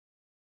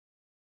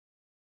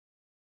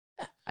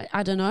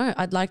I don't know.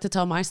 I'd like to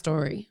tell my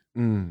story.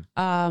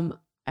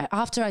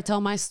 After I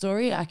tell my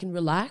story, I can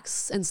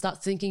relax and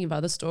start thinking of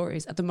other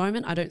stories. At the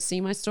moment, I don't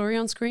see my story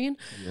on screen.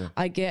 Yeah.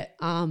 I get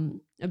a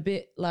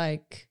bit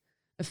like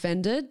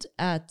offended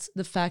at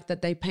the fact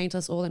that they paint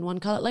us all in one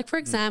color. Like, for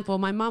example,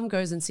 my mum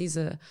goes and sees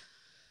a,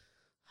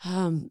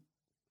 how do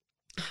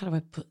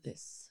I put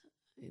this?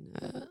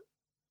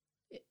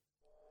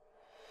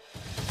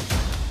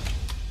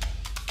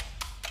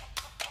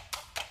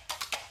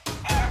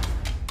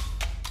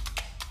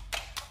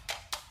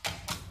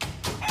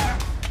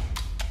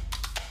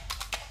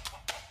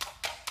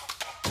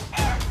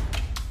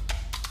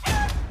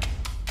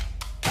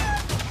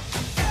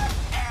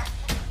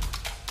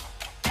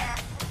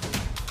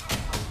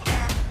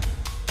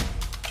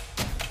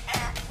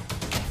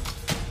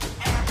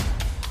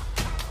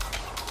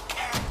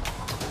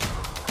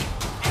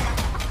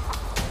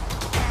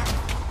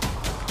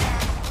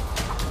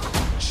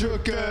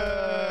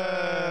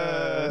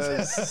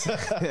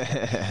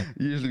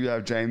 Usually we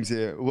have James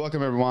here.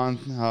 Welcome everyone.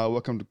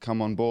 Welcome to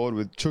come on board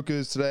with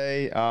Chookers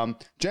today.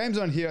 James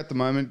aren't here at the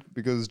moment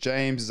because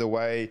James is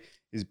away.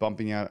 He's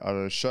bumping out at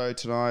a show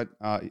tonight,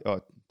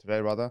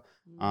 today rather.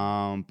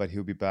 But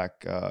he'll be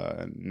back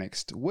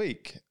next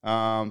week.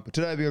 But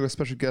today we have a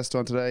special guest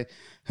on today.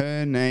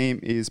 Her name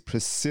is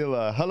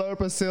Priscilla. Hello,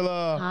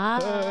 Priscilla. Hi.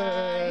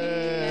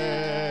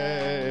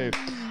 Hey.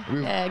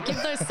 Yeah,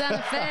 give those sound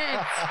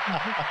effects.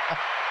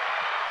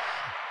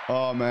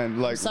 Oh man,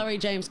 like sorry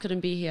James couldn't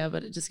be here,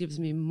 but it just gives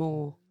me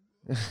more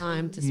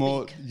time to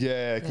speak.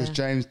 Yeah, because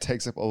James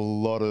takes up a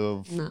lot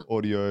of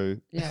audio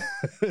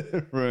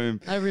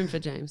room. No room for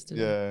James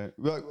today. Yeah,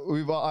 like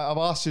I've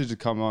asked you to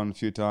come on a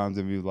few times,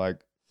 and we've like,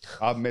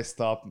 I've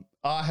messed up.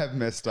 I have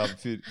messed up a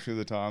few of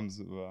the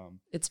times.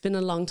 It's been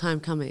a long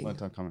time coming.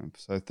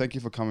 So thank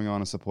you for coming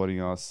on and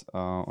supporting us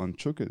on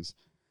Chookers.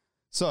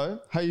 So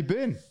how you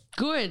been?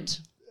 Good.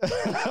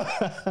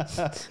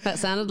 That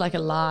sounded like a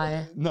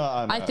lie. No.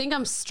 I think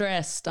I'm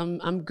stressed.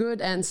 I'm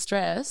good and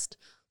stressed.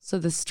 So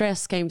the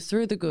stress came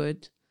through the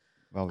good.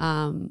 Well,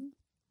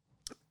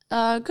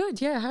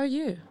 good. Yeah. How are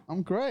you?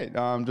 I'm great.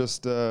 I'm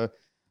just I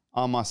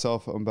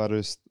myself am about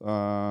to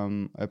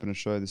open a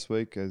show this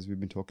week, as we've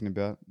been talking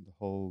about the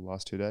whole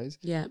last 2 days.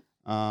 Yeah.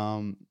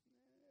 And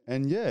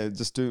yeah,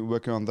 just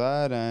working on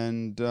that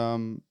and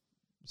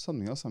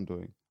something else I'm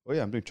doing. Oh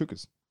yeah, I'm doing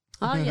Chookers.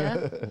 Oh,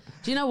 yeah.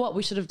 Do you know what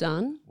we should have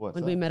done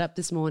we met up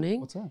this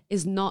morning? What's that?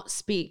 Is not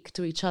speak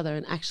to each other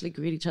and actually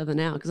greet each other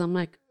now. Because I'm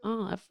like,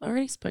 I've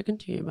already spoken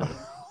to you, but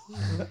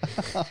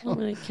I don't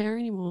really care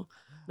anymore.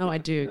 No, I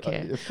do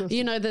care.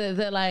 You know,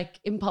 the like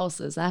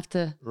impulses. I have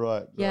to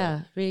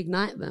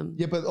reignite them.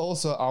 Yeah, but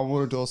also I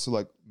wanted to also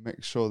like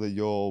make sure that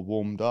you're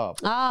warmed up.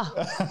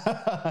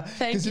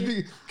 Thank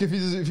you.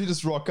 Because if you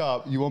just rock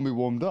up, you won't be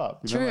warmed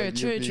up. True.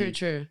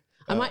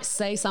 I might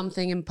say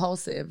something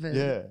impulsive.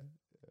 And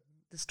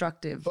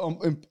destructive.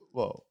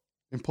 Well,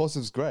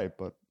 impulsive is great,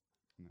 but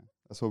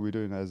that's what we're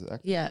doing as actors.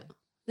 Yeah,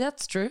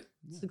 that's true.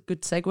 It's a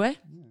good segue.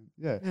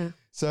 Yeah.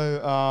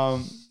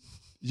 So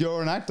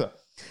you're an actor.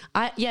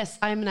 Yes,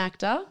 I'm an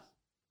actor.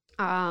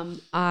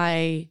 I'm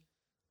an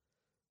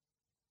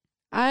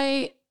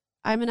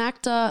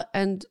actor,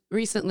 and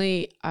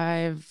recently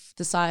I've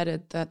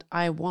decided that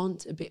I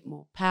want a bit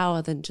more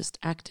power than just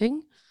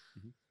acting.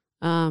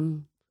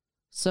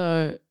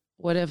 So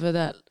whatever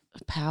that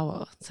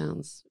power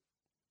sounds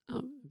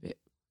a bit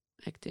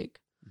hectic,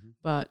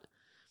 but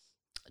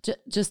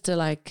just to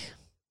like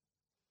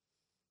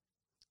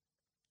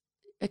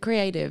a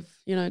creative,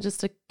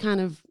 just to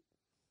kind of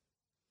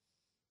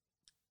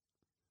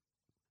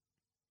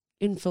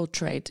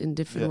infiltrate in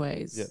different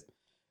ways. Yeah.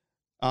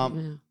 I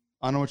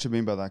know what you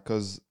mean by that,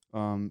 because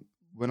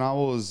when I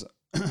was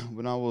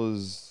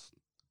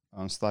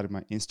starting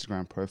my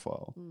Instagram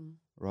profile,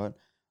 right,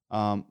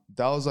 that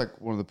was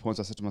like one of the points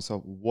I said to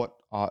myself, what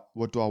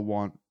do I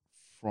want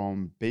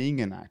from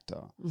being an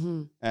actor?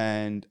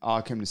 And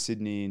I came to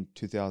Sydney in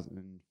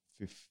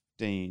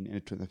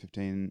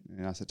 2015,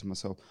 and I said to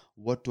myself,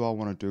 what do I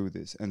want to do with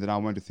this? And then I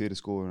went to theatre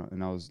school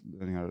and I was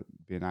learning how to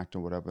be an actor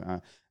or whatever.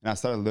 And I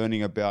started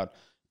learning about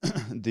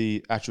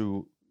the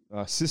actual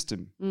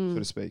system, so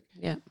to speak.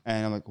 Yeah.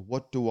 And I'm like,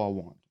 what do I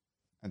want?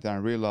 And then I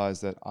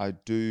realized that I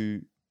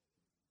do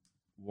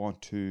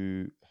want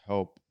to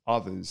help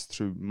others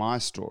through my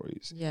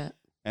stories. Yeah.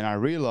 And I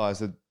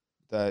realized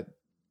that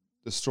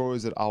the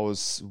stories that I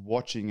was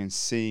watching and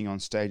seeing on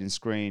stage and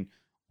screen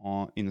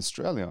in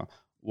Australia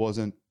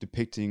wasn't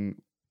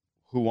depicting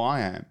who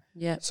I am.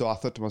 Yeah. So I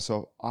thought to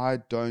myself, I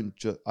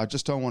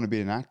just don't want to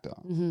be an actor.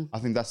 I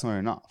think that's not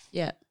enough.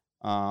 Yeah.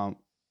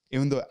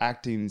 Even though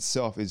acting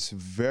itself is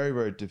very,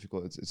 very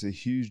difficult, it's a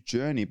huge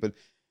journey, but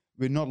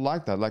we're not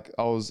like that. Like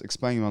I was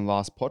explaining on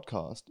last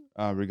podcast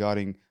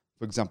regarding,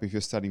 for example, if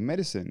you're studying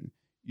medicine,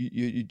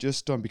 you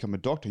just don't become a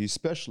doctor, you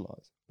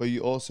specialize, but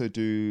you also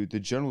do the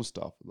general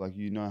stuff, like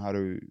you know how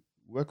to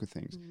work with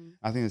things.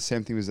 I think the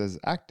same thing is as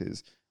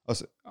actors. I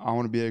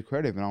want to be a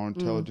creative and I want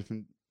to tell a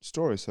different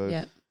story. So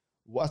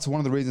that's one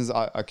of the reasons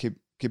I keep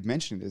keep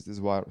mentioning this. This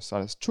is why I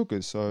started as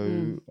Chukas,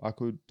 so I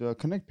could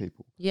connect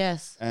people.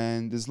 Yes.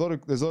 And there's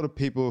a lot of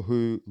people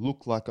who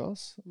look like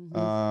us,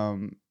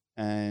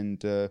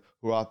 and who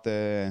are out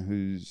there and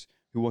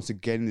who wants to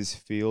get in this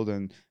field,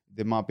 and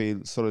there might be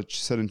sort of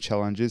certain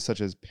challenges, such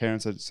as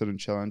parents have certain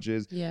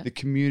challenges, the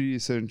community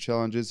has certain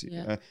challenges,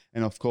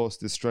 and of course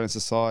the Australian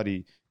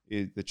society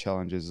is the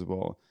challenges as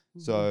well.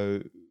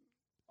 So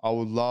I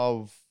would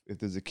love if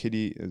there's a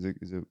kiddie,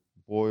 is a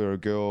boy or a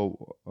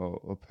girl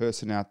or a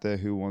person out there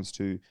who wants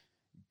to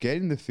get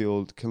in the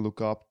field, can look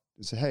up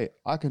and say, hey,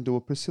 I can do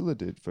what Priscilla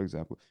did, for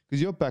example.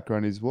 Because your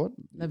background is what?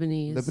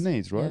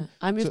 Lebanese, right? Yeah.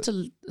 I moved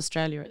to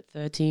Australia at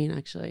 13,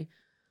 actually.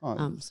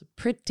 Oh. So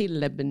pretty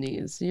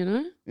Lebanese, you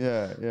know?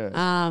 Yeah, yeah.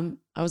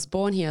 I was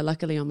born here.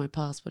 Luckily on my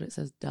passport it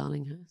says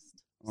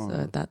Darlinghurst. Oh.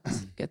 So that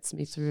gets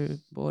me through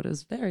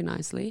borders very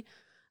nicely.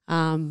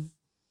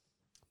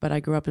 But I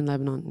grew up in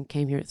Lebanon and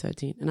came here at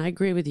 13. And I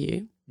agree with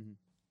you.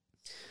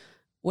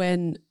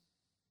 When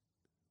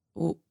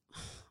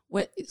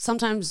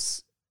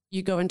sometimes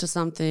you go into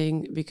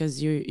something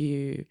because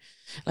you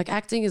like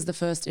acting is the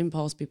first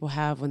impulse people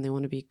have when they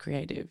want to be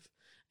creative.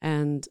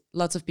 And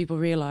lots of people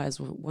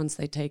realize once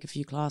they take a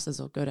few classes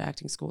or go to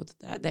acting school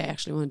that they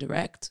actually want to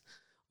direct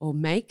or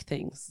make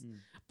things.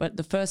 But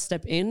the first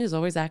step in is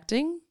always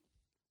acting,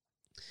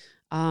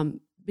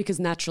 because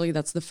naturally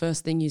that's the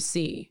first thing you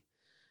see.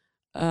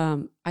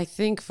 I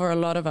think for a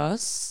lot of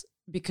us,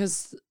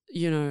 because,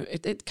 you know,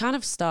 it kind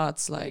of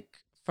starts like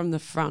from the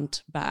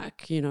front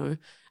back, you know.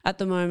 At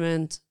the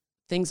moment,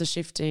 things are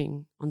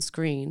shifting on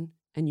screen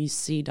and you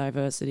see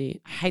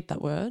diversity. I hate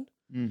that word.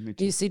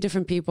 You see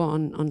different people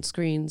on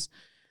screens.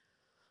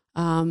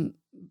 And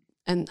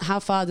how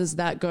far does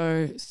that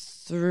go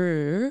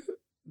through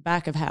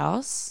back of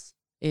house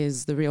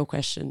is the real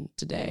question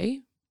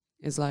today.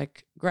 Is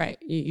like, great,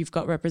 you've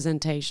got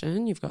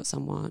representation. You've got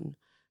someone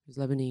who's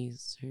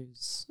Lebanese,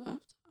 who's,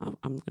 I'm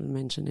going to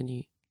mention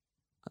any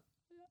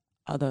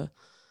other.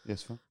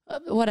 Yes, fine.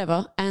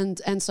 Whatever.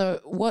 And so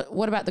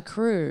what about the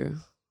crew?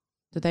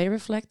 Do they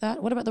reflect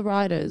that? What about the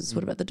writers?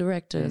 What about the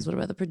directors? What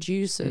about the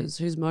producers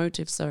whose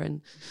motives are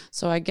in?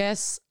 So I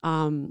guess,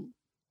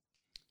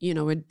 you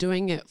know, we're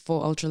doing it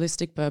for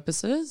altruistic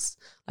purposes.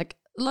 Like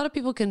a lot of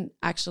people can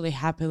actually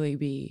happily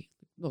be,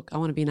 look, I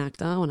want to be an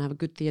actor. I want to have a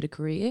good theatre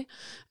career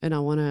and I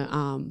want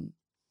to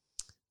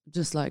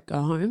just like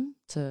go home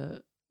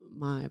to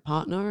my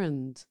partner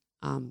and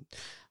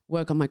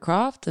work on my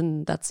craft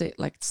and that's it,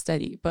 like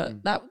steady.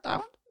 But that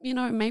you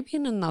know, maybe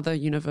in another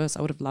universe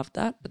I would have loved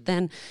that. But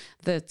then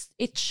the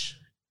itch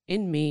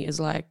in me is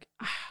like,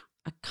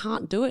 I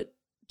can't do it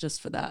just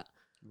for that.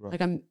 Right.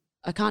 Like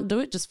I can't do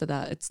it just for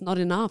that. It's not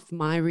enough.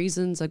 My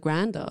reasons are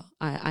grander.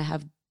 I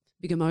have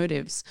bigger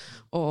motives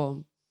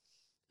or,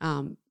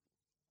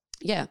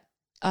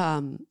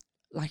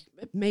 like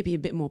maybe a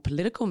bit more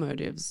political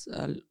motives,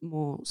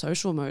 more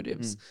social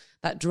motives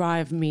that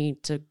drive me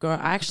to go.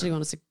 I actually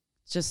want to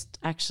just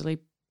actually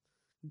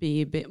be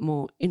a bit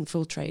more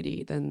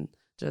infiltratey than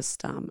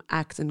just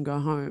act and go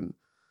home.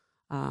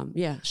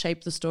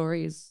 Shape the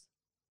stories.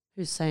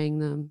 Who's saying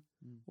them?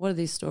 What are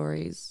these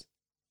stories?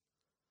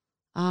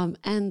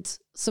 And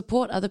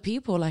support other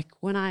people. Like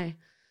when I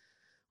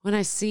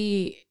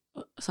see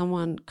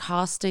someone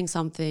casting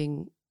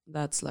something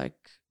that's like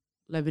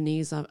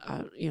Lebanese,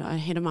 I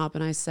hit them up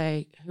and I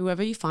say,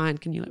 whoever you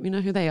find, can you let me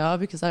know who they are?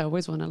 Because I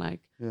always want to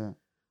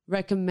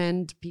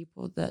recommend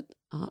people that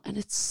and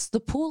it's the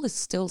pool is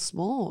still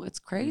small. It's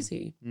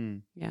crazy.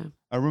 Yeah.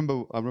 I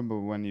remember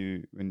when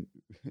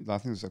I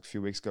think it was like a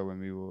few weeks ago when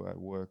we were at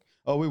work.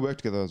 Oh, we worked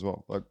together as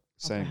well. Like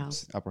same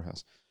Upper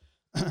House.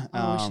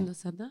 I shouldn't have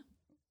said that.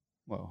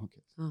 Well,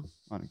 okay. Oh.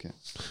 I don't care.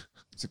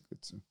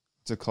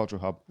 It's a cultural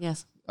hub.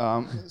 Yes.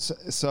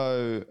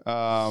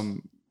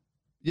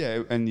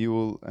 Yeah, and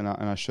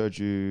I showed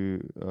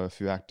you a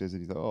few actors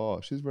and you thought,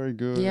 oh, she's very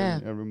good. Yeah.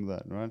 I remember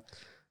that, right?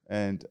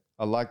 And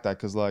I like that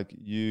because like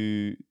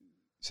you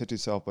said to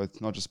yourself, but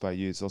it's not just about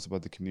you, it's also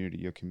about the community,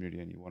 your community,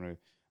 and you want to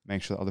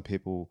make sure that other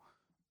people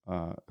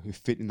who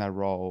fit in that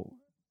role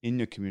in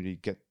your community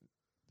get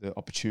the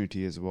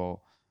opportunity as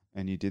well.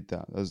 And you did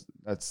that.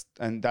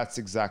 That's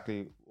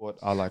exactly what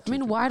I like to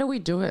do. Why do we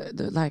do it?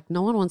 Like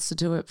no one wants to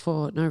do it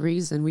for no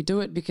reason. We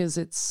do it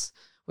because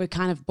we're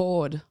kind of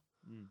bored.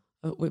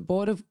 We're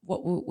bored of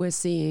what we're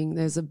seeing.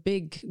 There's a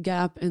big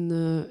gap in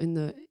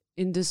the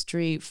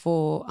industry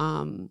for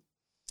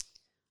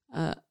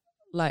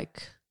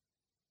like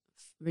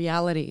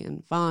reality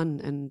and fun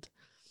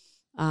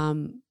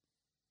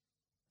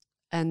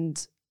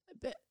and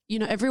you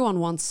know, everyone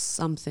wants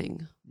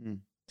something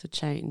to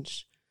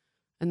change,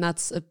 and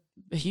that's a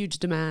huge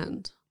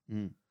demand.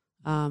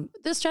 The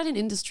Australian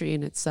industry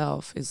in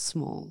itself is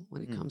small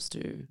when it comes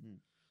to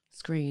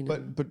screen.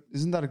 But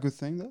isn't that a good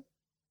thing though?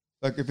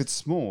 Like if it's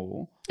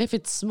small,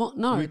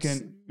 no,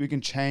 we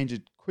can change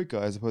it quicker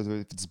as opposed to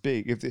if it's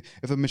big.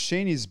 If a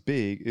machine is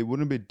big, it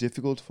wouldn't be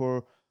difficult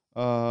for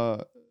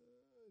to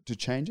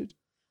change it.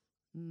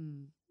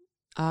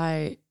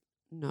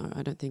 No,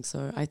 I don't think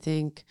so. I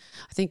think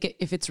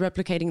if it's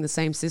replicating the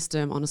same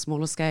system on a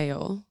smaller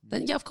scale,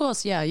 then yeah, of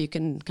course, yeah, you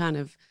can kind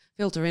of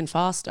filter in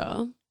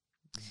faster.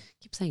 I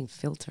keep saying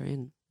filter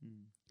in,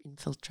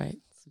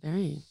 infiltrate. It's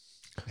very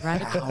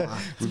radical.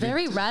 It's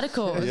very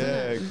radical, isn't it?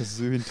 Yeah, because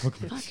we've been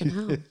talking about Fucking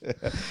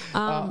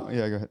hell.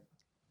 yeah, go ahead.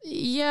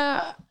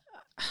 Yeah,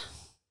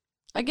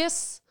 I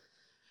guess.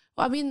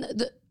 I mean,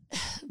 the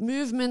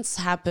movements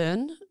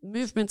happen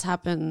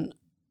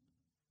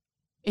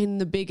in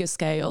the bigger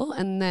scale,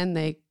 and then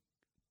they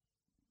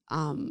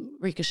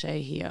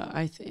ricochet here,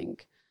 I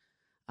think.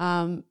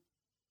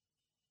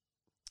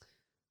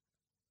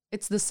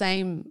 It's the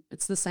same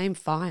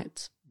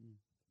fight.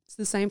 It's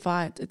the same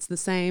fight. It's the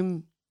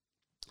same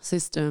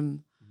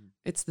system.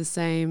 It's the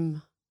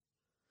same.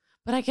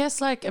 But I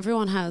guess like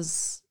everyone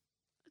has,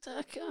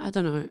 I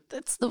don't know.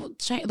 It's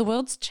the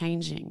world's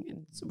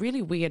changing. It's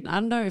really weird. I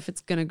don't know if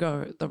it's gonna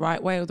go the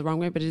right way or the wrong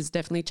way, but it is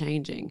definitely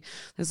changing.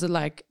 There's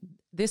like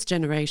this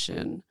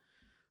generation,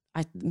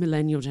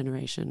 millennial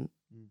generation,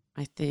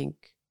 I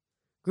think,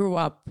 grew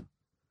up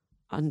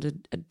under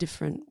a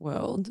different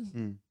world.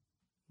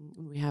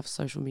 We have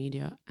social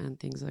media and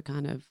things that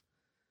kind of,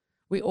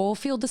 we all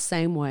feel the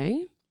same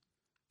way.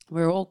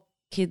 We're all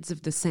kids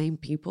of the same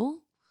people,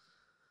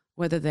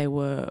 whether they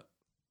were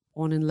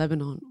born in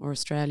Lebanon or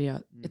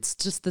Australia. It's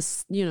just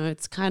this,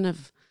 it's kind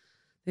of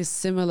this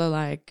similar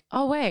like,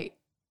 oh, wait,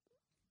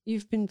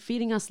 you've been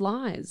feeding us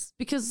lies.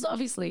 Because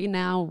obviously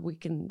now we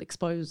can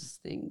expose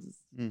things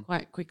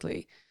quite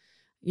quickly.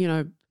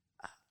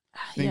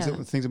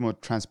 Things are more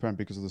transparent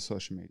because of the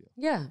social media.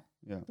 Yeah.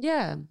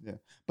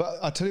 But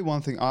I'll tell you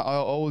one thing. I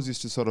always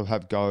used to sort of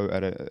have go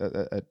at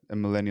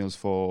millennials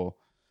for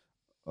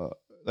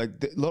I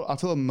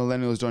feel like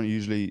millennials don't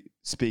usually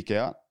speak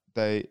out.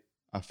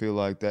 I feel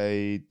like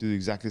they do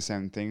exactly the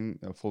same thing,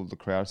 follow the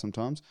crowd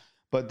sometimes.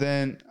 But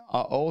then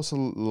I also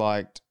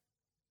liked,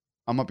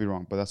 I might be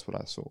wrong, but that's what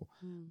I saw.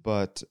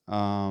 But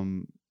I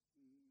mean,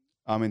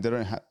 they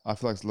don't have. I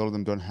feel like a lot of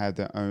them don't have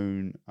their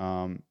own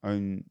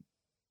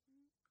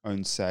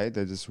say.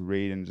 They just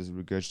read and just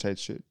regurgitate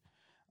shit.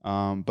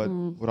 But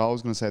what I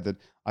was going to say, that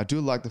I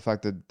do like the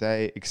fact that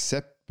they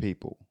accept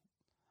people.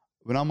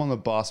 When I'm on the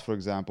bus, for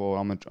example, or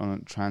I'm on a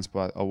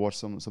transport, I watch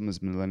some of these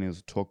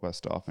millennials talk about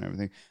stuff and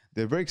everything.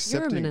 They're very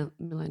accepting. You're a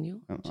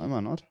millennial. Am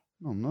I not?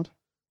 No, I'm not.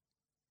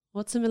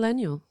 What's a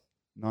millennial?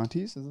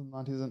 90s? Is it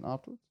 90s and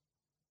afterwards?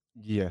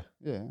 Yeah.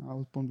 Yeah, I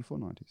was born before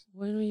 90s.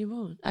 When were you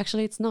born?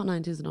 Actually, it's not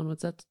 90s and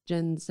onwards. That's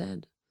Gen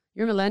Z.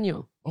 You're a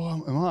millennial.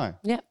 Oh, am I?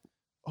 Yeah.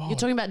 Oh. You're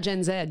talking about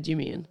Gen Z, do you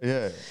mean?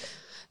 Yeah.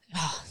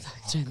 Oh,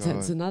 Gen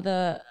Z's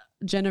another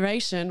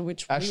generation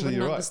which we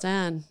wouldn't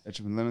understand.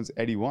 Actually, millennials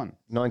 81.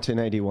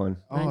 1981.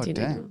 Oh,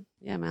 1981. damn.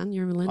 Yeah, man,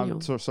 you're a millennial.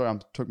 Sorry,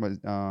 I'm talking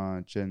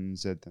about Gen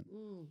Z then.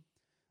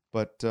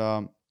 But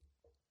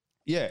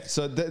yeah,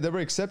 so they're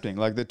very accepting.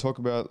 Like they talk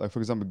about, like for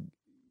example,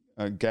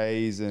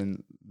 gays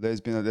and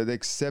lesbians. They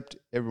accept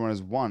everyone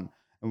as one.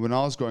 And when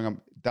I was growing up,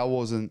 that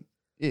wasn't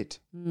it,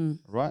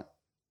 right?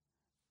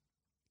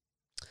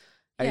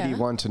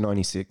 81 to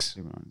 96.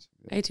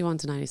 81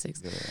 to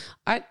 96.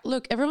 Yeah.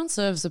 Look, everyone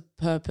serves a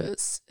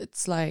purpose.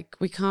 It's like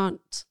we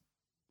can't,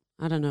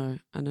 I don't know.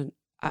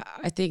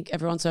 I think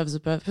everyone serves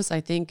a purpose.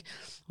 I think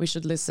we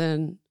should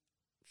listen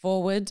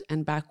forward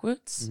and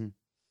backwards.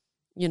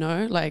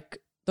 Like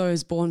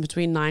those born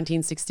between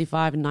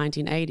 1965 and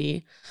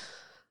 1980,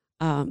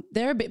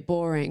 they're a bit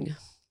boring.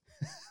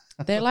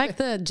 They're like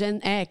the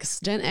Gen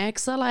X. Gen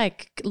X are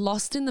like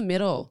lost in the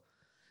middle.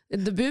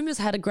 The boomers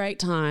had a great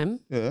time.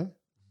 Yeah.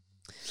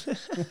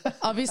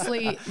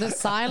 Obviously, the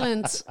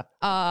silent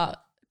are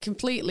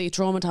completely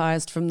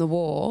traumatized from the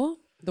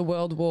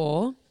World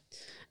War.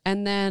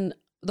 And then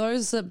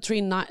those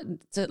between,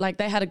 like,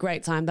 they had a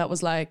great time. That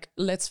was like,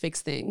 let's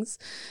fix things.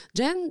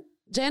 Gen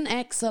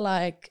X are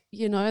like,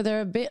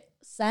 they're a bit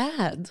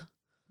sad.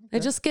 Okay. They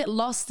just get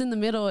lost in the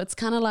middle. It's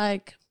kind of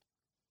like,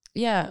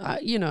 I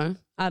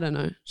don't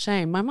know.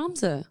 Shame. My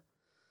mom's it's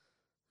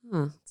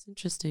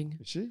interesting.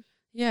 Is she?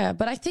 Yeah,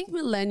 but I think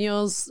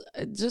millennials,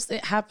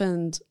 it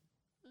happened.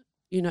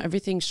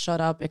 Everything shot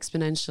up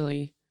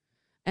exponentially.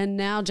 And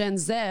now Gen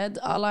Z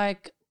are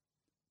like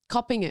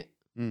copying it.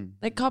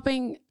 They're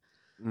copying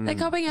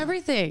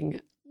everything.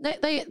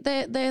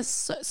 They're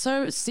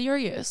so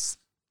serious.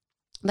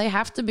 They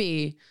have to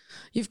be.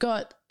 You've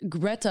got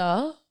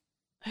Greta,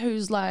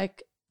 who's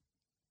like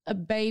a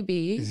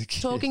baby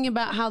talking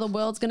about how the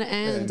world's going to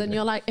end. And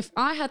you're like, if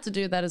I had to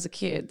do that as a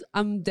kid,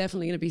 I'm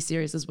definitely going to be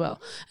serious as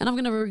well. And I'm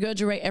going to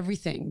regurgitate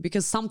everything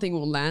because something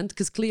will land,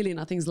 because clearly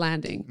nothing's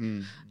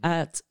landing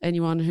at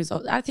anyone who's,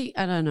 I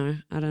don't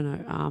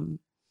know.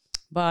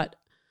 But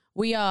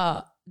we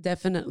are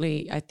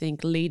definitely, I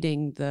think,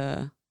 leading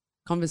the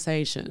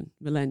conversation,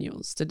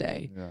 millennials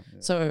today. Yeah.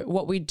 So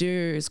what we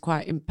do is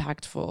quite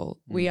impactful.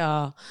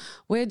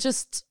 We're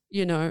just,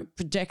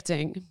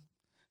 projecting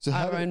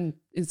our own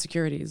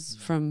insecurities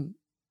from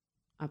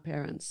our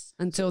parents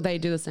until they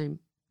do the same.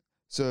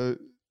 So,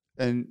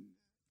 and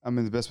I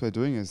mean, the best way of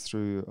doing it is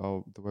through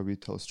the way we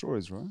tell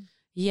stories, right?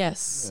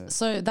 Yes. Yeah.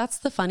 So that's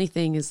the funny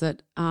thing is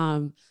that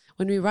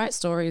when we write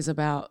stories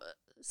about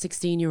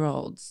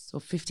 16-year-olds or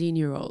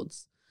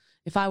 15-year-olds,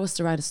 if I was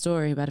to write a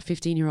story about a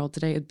 15-year-old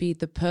today, it'd be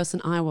the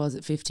person I was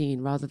at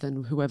 15 rather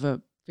than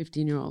whoever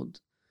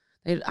 15-year-old.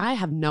 I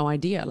have no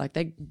idea. Like,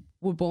 they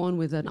were born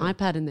with an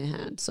iPad in their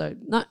hand, so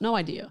no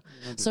idea.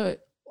 So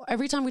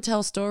every time we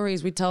tell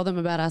stories, we tell them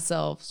about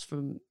ourselves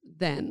from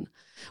then,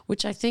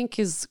 which I think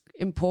is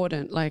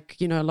important. Like,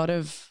 you know, a lot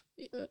of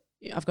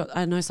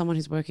I know someone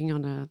who's working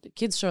on a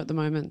kids show at the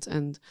moment,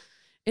 and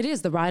it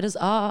is, the writers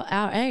are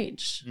our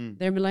age.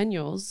 They're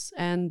millennials,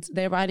 and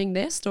they're writing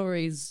their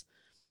stories,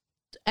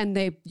 and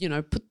they, you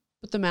know, put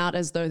them out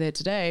as though they're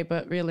today,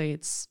 but really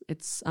it's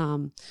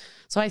so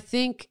I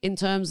think in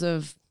terms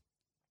of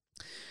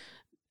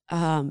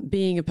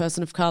being a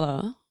person of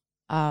color,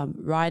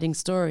 writing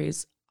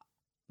stories,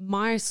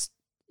 there's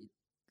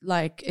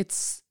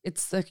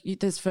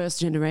first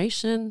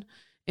generation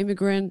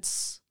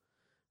immigrants.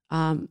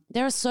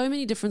 There are so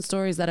many different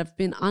stories that have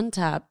been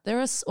untapped. There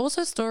are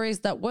also stories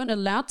that weren't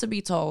allowed to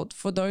be told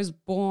for those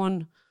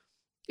born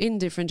in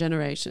different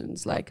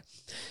generations. Like,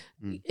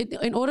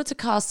 in order to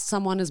cast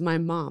someone as my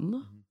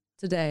mum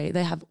today,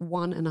 they have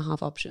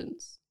 1.5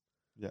 options.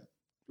 Yeah.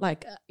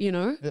 Like, you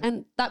know,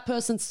 and that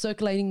person's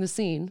circulating the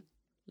scene,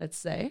 let's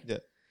say. Yeah.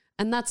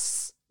 And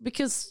that's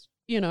because,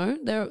 you know,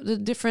 they're the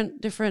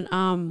different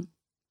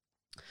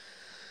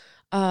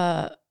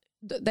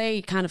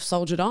they kind of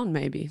soldiered on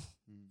maybe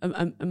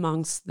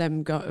amongst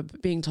them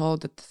being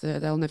told that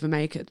they'll never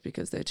make it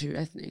because they're too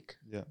ethnic.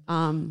 Yeah.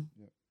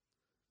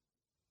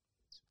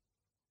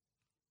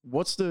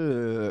 What's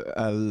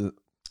the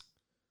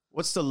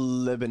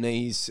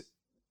Lebanese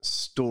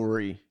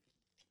story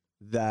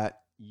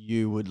that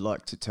you would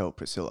like to tell,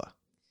 Priscilla?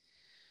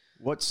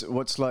 What's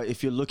like,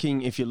 if you're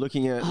looking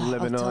at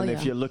Lebanon,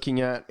 if you're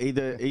looking at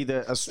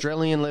either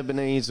Australian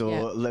Lebanese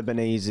or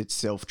Lebanese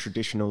itself,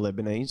 traditional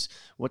Lebanese,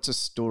 what's a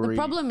story?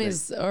 The problem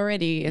is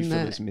already in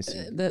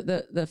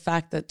the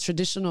fact that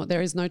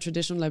there is no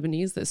traditional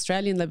Lebanese. The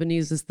Australian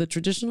Lebanese is the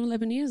traditional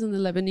Lebanese, and the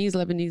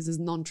Lebanese is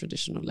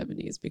non-traditional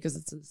Lebanese, because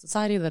it's a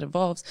society that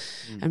evolves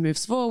and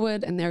moves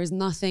forward, and there is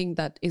nothing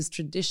that is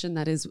tradition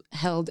that is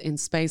held in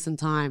space and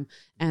time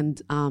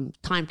and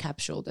time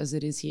capsuled as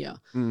it is here.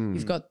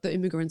 You've got the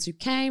immigrants who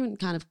came and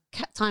kind of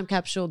time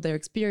capsuled their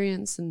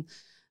experience and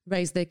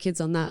raised their kids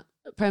on that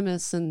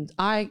premise. And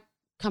I,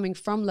 coming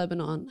from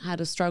Lebanon,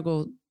 had a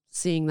struggle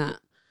seeing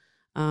that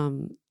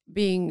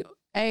being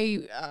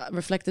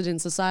reflected in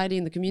society,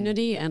 in the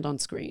community, and on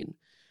screen.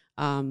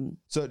 So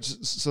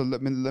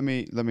let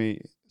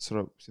me sort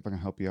of see if I can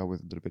help you out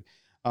with a little bit.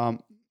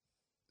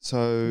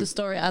 So the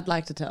story I'd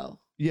like to tell.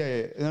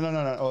 Yeah. No.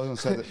 I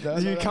was going to say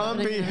that. You can't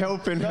be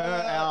helping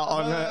her out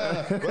on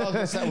her.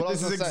 This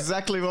is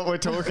exactly what we're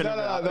talking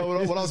about. What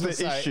I was going to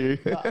say. Issue.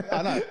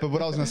 I know, but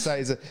what I was going to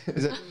say is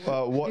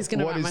what? He's going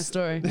to write my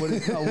story.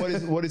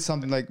 What is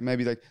something like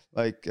maybe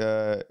like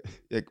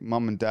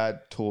mum and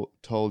dad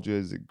told you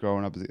as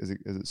growing up as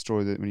a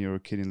story that when you were a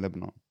kid in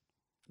Lebanon?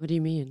 What do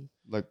you mean?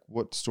 Like,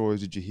 what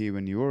stories did you hear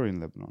when you were in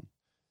Lebanon?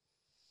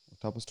 What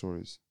type of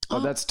stories? Oh,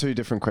 that's two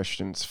different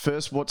questions.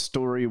 First, what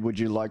story would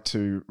you like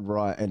to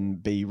write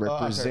and be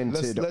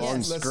represented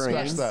on screen?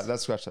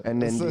 Let's scratch that.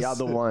 And then the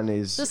other one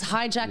is... Just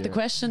hijack the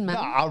question, man.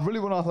 No, I really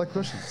want to ask that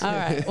question. All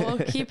right, we'll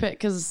keep it,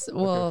 because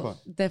we'll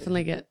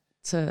definitely get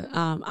to...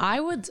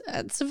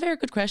 it's a very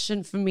good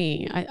question for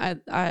me.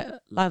 I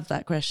love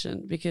that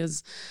question,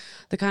 because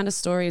the kind of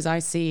stories I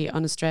see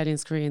on Australian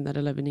screen that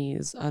are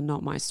Lebanese are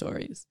not my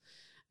stories.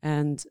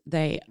 And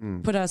they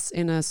put us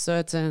in a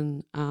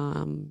certain...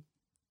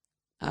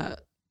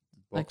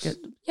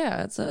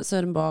 it's a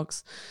certain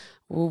box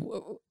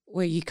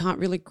where you can't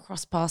really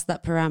cross past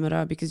that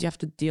parameter, because you have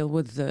to deal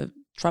with the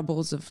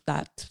troubles of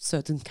that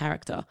certain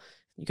character.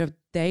 You go,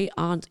 they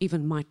aren't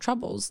even my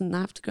troubles, and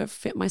I have to go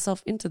fit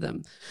myself into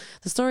them.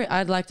 The story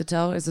I'd like to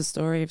tell is a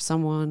story of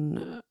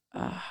someone,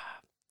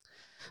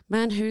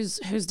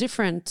 who's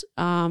different.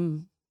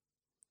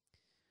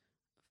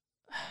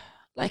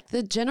 Like,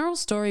 the general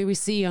story we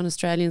see on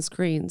Australian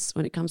screens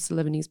when it comes to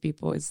Lebanese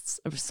people is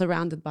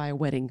surrounded by a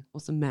wedding or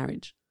some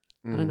marriage.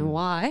 I don't know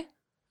why.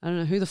 I don't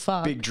know who the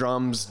fuck. Big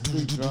drums.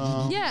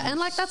 Yeah, and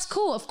like, that's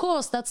cool. Of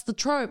course, that's the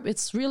trope.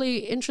 It's really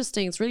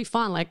interesting. It's really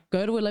fun. Like,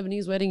 go to a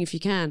Lebanese wedding if you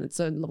can.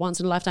 It's a once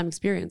in a lifetime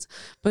experience.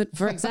 But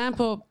for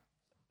example,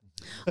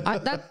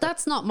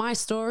 that's not my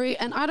story,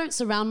 and I don't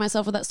surround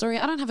myself with that story.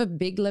 I don't have a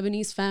big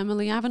Lebanese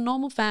family. I have a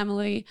normal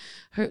family.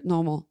 I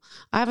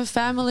have a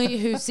family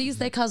who sees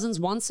their cousins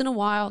once in a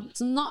while.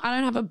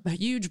 I don't have a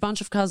huge bunch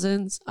of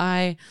cousins.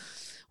 I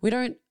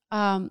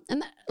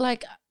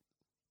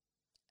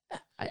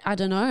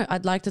don't know.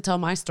 I'd like to tell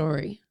my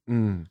story.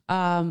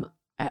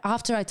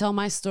 After I tell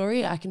my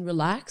story, I can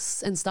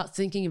relax and start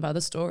thinking of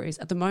other stories.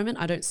 At the moment,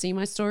 I don't see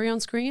my story on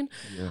screen.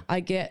 Yeah.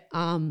 I get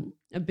a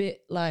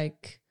bit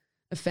like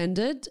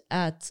offended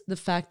at the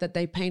fact that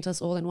they paint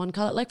us all in one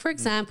color. Like, for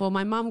example,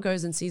 my mum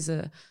goes and sees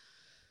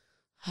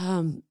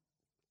how do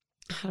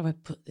I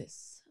put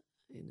this?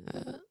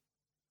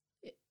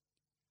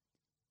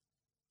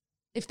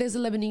 If there's a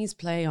Lebanese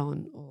play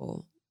on,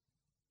 or,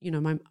 you know,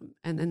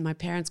 my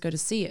parents go to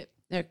see it,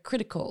 they're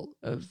critical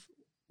of,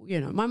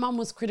 my mom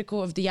was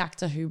critical of the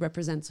actor who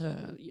represents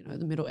her,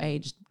 the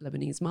middle-aged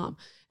Lebanese mom.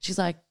 She's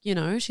like,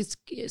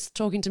 she's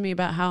talking to me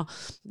about how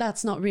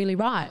that's not really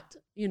right,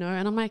 and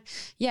I'm like,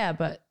 yeah,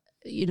 but,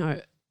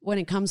 when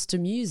it comes to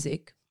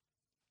music,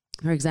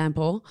 for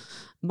example,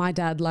 my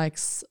dad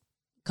likes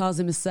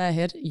Kazim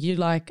al-Sahir, you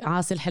like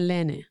Asil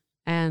Hellani,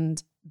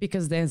 and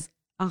because there's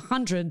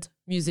 100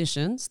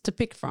 musicians to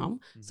pick from,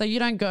 so you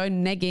don't go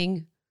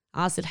negging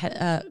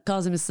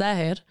Kazim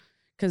al-Sahir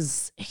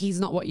because he's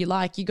not what you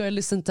like. You go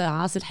listen to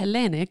Asil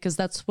Hellani because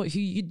that's who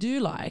you do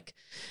like.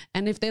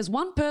 And if there's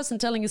one person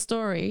telling a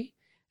story,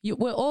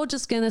 we're all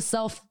just going to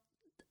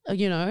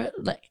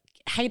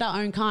hate our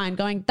own kind,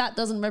 going, that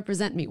doesn't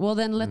represent me. Well,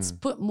 then let's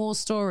put more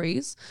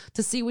stories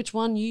to see which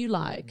one you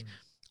like.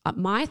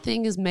 My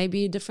thing is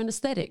maybe a different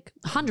aesthetic,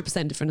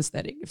 100% different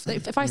aesthetic.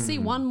 If I see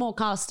one more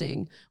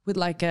casting with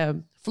like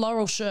a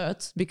floral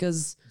shirt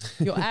because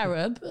you're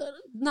Arab,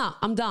 nah,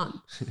 I'm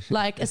done.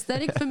 Like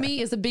aesthetic for me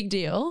is a big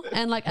deal.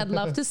 And like, I'd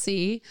love to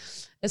see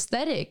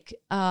aesthetic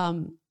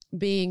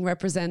being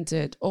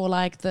represented, or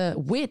like the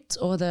wit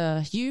or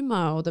the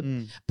humor or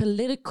the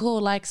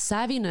political like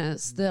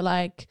savviness,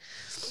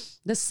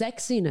 the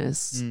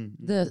sexiness,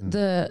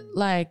 the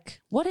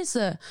like, what is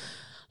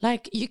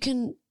you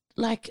can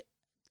like,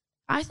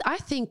 I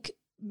think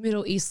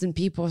Middle Eastern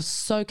people are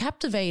so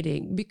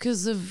captivating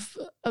because of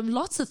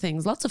lots of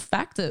things, lots of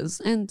factors.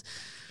 And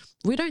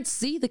we don't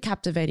see the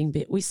captivating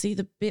bit. We see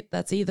the bit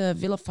that's either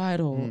vilified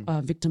or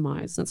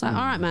victimized. And it's like,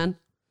 all right, man,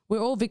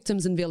 we're all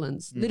victims and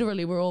villains.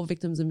 Literally, we're all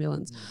victims and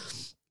villains.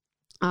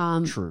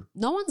 True.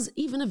 No one's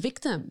even a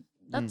victim.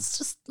 That's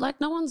just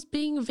like, no one's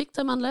being a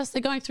victim unless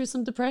they're going through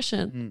some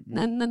depression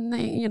and then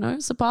they,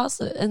 surpass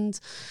it. And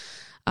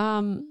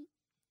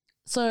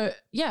so,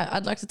 yeah,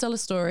 I'd like to tell a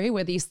story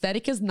where the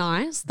aesthetic is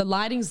nice, the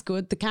lighting's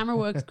good, the camera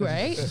works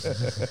great,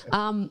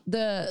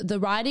 the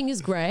writing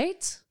is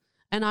great,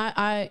 and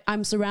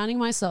I'm surrounding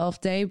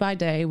myself day by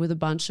day with a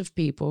bunch of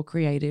people,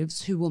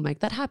 creatives, who will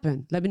make that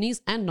happen,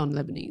 Lebanese and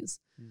non-Lebanese.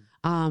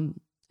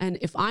 And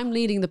if I'm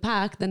leading the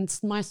pack, then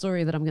it's my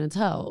story that I'm going to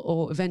tell,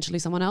 or eventually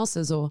someone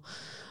else's, or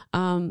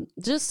the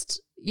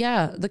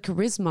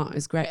charisma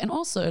is great. And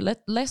also,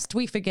 lest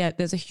we forget,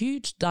 there's a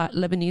huge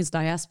Lebanese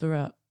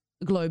diaspora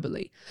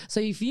globally. So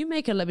if you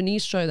make a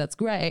Lebanese show that's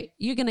great,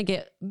 you're going to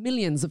get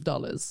millions of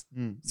dollars.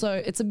 So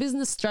it's a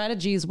business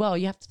strategy as well.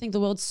 You have to think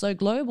the world's so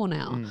global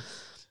now.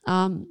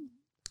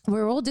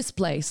 We're all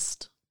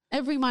displaced.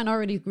 Every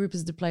minority group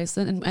is displaced,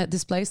 and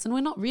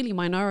we're not really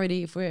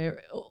minority if we're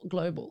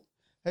global.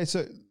 Hey,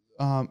 so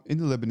in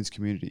the Lebanese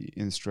community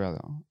in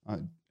Australia,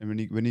 and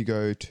when you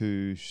go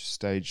to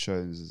stage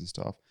shows and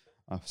stuff,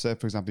 say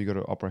for example you go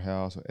to Opera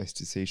House or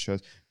STC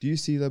shows, do you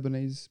see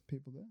Lebanese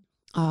people there?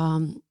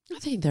 I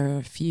think there are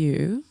a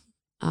few.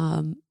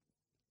 I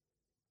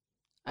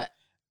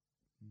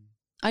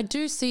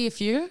do see a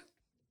few.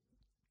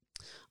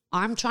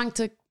 I'm trying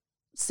to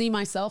see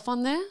myself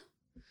on there.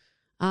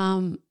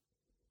 And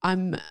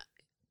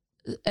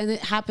it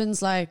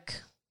happens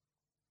like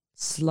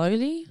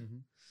slowly.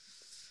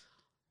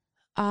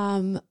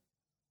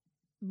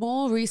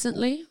 More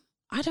recently,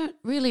 I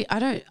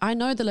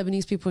know the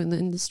Lebanese people in the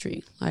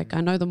industry. Like,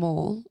 I know them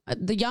all.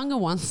 The younger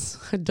ones,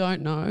 I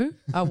don't know.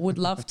 I would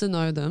love to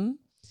know them.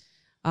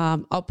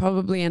 I'll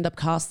probably end up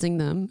casting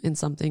them in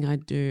something I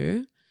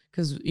do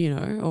because,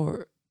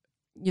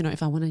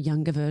 if I want a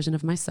younger version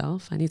of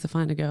myself, I need to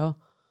find a girl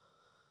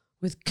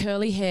with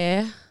curly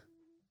hair,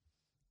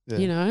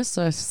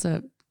 so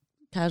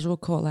casual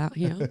call out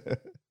here.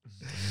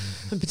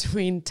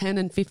 Between 10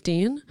 and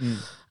 15.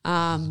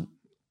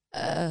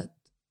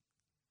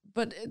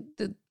 But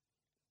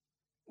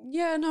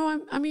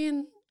I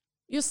mean,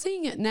 you're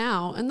seeing it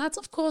now, and that's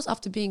of course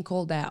after being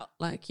called out.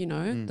 Like,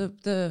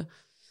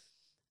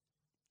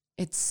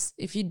 it's,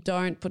 if you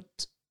don't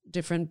put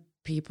different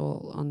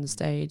people on the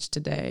stage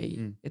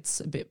today, it's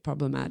a bit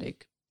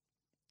problematic.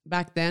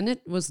 Back then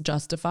it was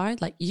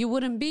justified. Like, you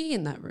wouldn't be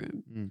in that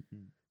room.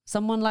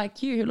 Someone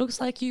like you who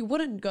looks like you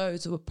wouldn't go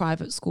to a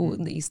private school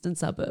in the eastern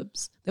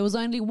suburbs. There was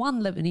only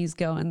one Lebanese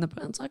girl in the,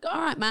 it's like,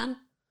 all right, man.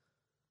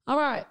 All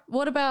right.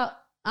 What about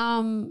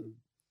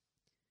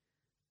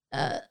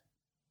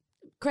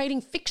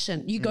creating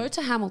fiction? You go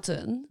to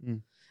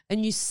Hamilton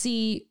and you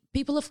see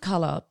people of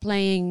color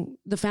playing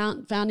the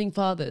founding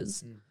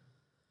fathers,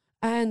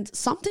 and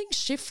something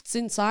shifts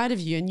inside of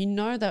you, and you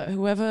know that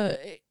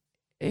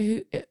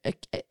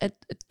a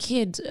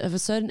kid of a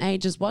certain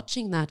age is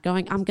watching that,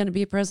 going, I'm going to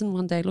be a president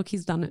one day. Look,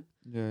 he's done it.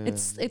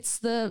 It's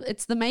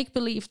the make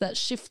believe that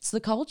shifts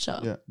the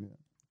culture.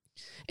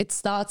 It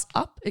starts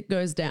up, it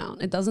goes down.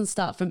 It doesn't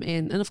start from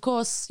in. And of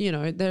course,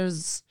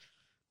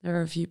 there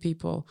are a few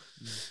people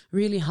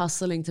really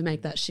hustling to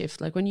make that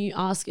shift. Like, when you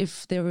ask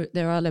if there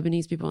are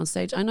Lebanese people on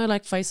stage, I know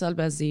like Faisal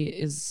Bazzi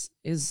is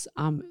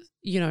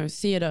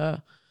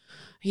theater.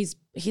 He's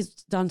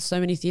done so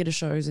many theater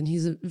shows, and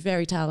he's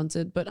very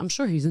talented, but I'm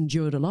sure he's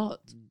endured a lot,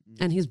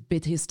 and he's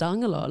bit his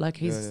tongue a lot.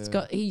 Like, you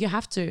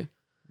have to,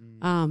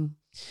 you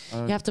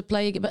have to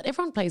play, but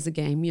everyone plays a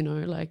game,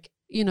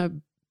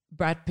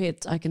 Brad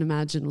Pitt, I can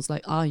imagine, was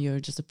like, oh, you're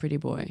just a pretty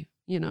boy,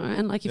 you know?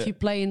 And like if you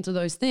play into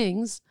those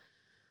things,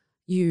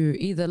 you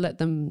either let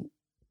them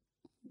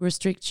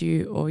restrict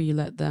you or you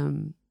let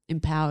them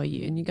empower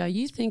you. And you go,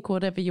 you think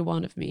whatever you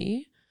want of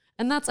me.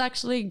 And that's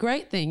actually a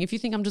great thing. If you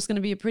think I'm just going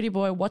to be a pretty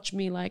boy, watch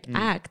me like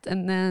act.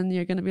 And then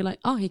you're going to be like,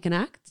 oh, he can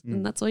act.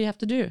 And that's all you have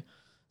to do.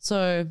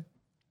 So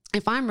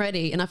if I'm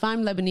ready and if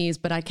I'm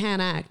Lebanese, but I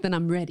can't act, then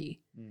I'm ready.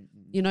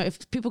 You know,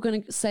 if people are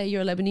going to say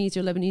you're Lebanese,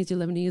 you're Lebanese, you're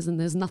Lebanese, and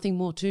there's nothing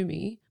more to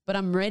me, but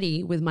I'm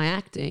ready with my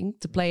acting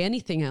to play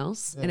anything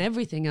else and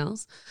everything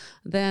else,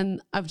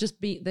 then I've just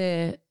beat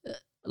their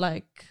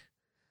like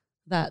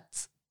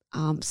that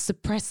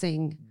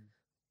suppressing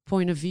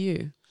point of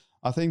view.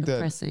 I think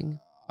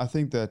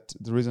that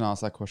the reason I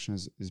ask that question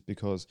is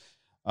because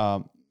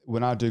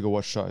when I do go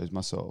watch shows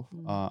myself,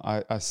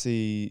 I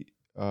think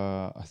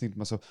to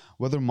myself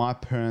whether my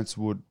parents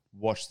would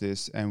watch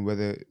this and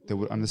whether they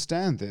would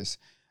understand this.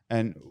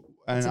 And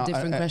it's a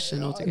different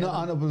question altogether. No,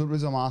 I know, but the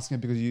reason I'm asking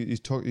it because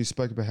you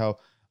spoke about how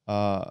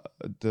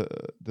the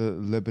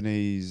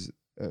Lebanese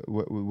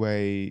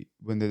way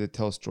when they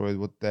tell stories,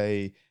 what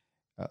they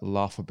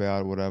laugh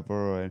about, or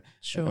whatever. And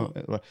sure.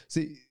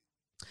 See,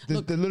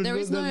 look, there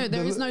is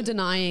no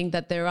denying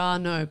that there are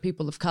no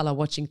people of color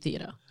watching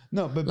theater.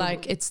 No, but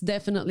like it's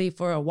definitely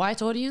for a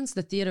white audience.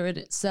 The theater in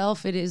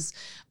itself, it is.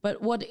 But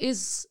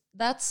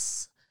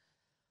that's,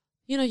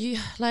 you know, you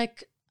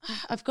like.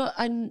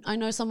 I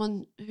know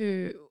someone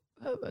who,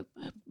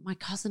 my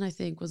cousin, I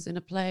think, was in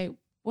a play.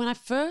 When I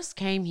first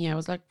came here, I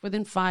was like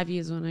within 5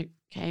 years when I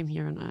came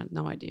here and I had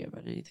no idea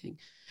about anything.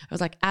 I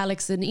was like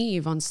Alex and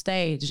Eve on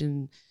stage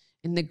in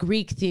the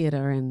Greek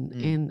theater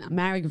in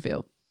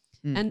Marrickville.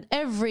 And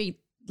every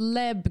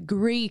Leb,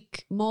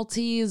 Greek,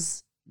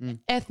 Maltese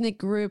ethnic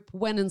group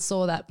went and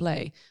saw that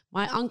play.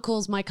 My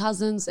uncles, my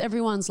cousins,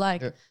 everyone's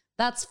like,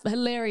 that's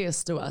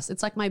hilarious to us.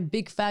 It's like my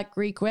big fat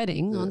Greek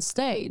wedding on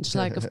stage.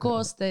 Like, of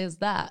course, there's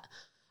that.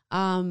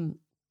 So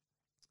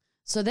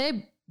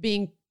they're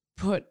being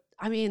put,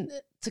 I mean,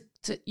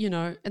 to you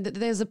know,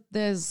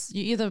 there's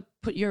you either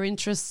put your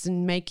interests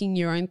in making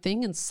your own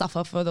thing and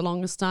suffer for the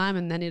longest time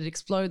and then it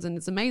explodes and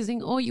it's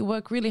amazing, or you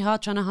work really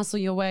hard trying to hustle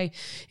your way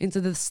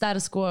into the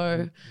status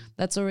quo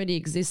that's already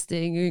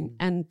existing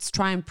and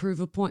try and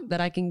prove a point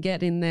that I can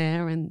get in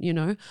there, and you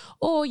know,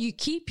 or you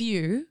keep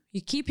your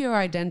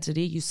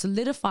identity, you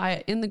solidify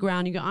it in the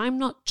ground, you go, I'm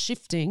not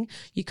shifting,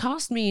 you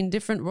cast me in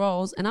different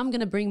roles and I'm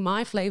going to bring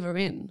my flavor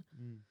in.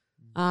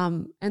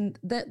 And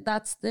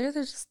there's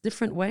just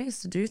different ways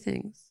to do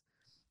things.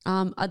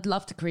 I'd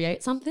love to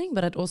create something,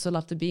 but I'd also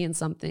love to be in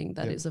something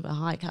that is of a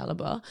high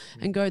caliber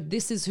and go,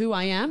 this is who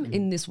I am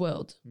in this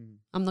world.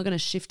 I'm not going to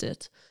shift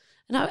it.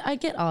 And I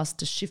get asked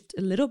to shift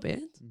a little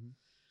bit.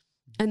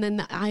 And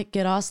then I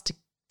get asked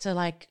to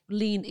like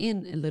lean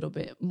in a little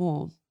bit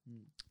more.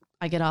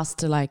 I get asked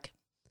to like,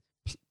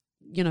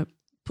 you know,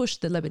 push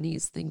the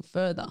Lebanese thing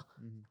further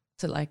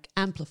to like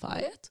amplify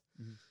it.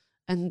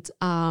 And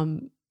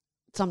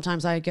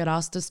sometimes I get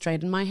asked to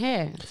straighten my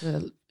hair.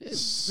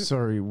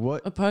 Sorry,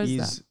 what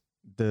is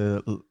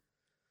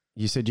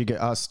you said you get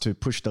asked to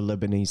push the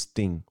Lebanese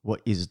thing.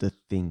 What is the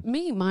thing?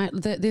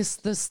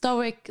 The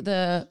stoic,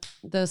 the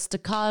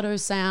staccato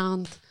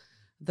sound,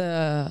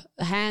 the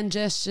hand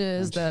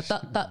gestures, of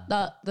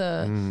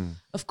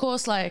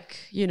course, like,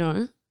 you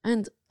know,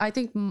 and I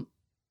think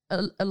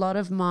a lot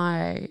of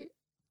to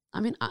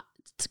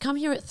come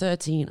here at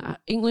 13,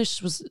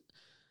 English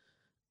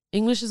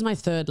is my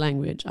third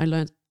language. I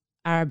learned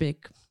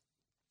Arabic,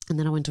 and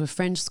then I went to a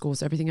French school,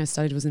 so everything I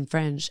studied was in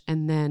French.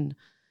 And then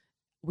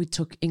we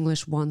took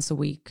English once a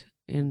week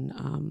in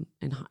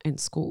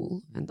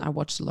school, and I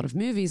watched a lot of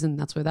movies, and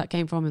that's where that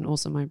came from. And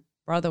also, my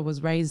brother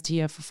was raised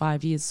here for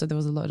 5 years, so there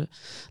was a little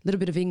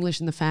bit of English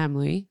in the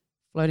family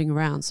floating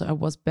around. So I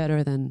was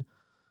better than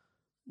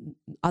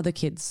other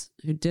kids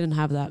who didn't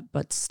have that,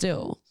 but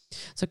still.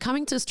 So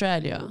coming to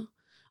Australia,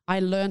 I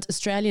learned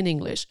Australian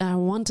English and I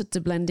wanted to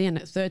blend in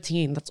at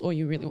 13. That's all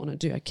you really want to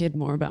do. I cared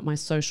more about my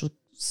social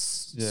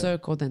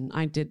circle than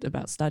I did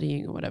about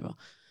studying or whatever.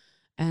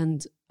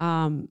 And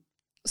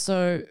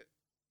so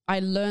I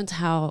learned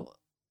how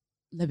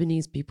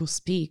Lebanese people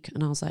speak,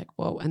 and I was like,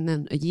 whoa. And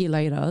then a year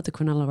later, the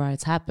Cronulla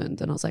riots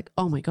happened, and I was like,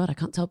 oh my God, I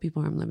can't tell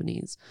people I'm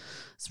Lebanese.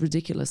 It's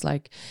ridiculous.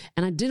 Like,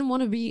 and I didn't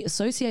want to be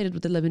associated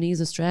with the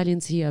Lebanese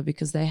Australians here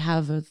because they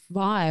have a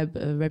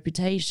vibe, a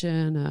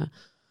reputation,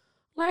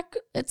 like,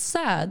 it's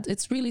sad.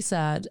 It's really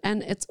sad.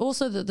 And it's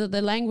also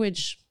the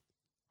language.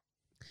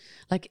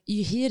 Like,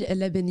 you hear a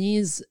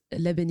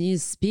Lebanese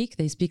speak,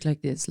 they speak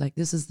like this. Like,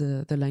 this is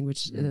the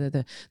language,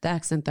 the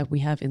accent that we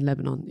have in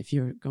Lebanon if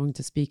you're going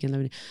to speak in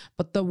Lebanese.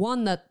 But the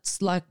one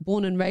that's like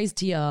born and raised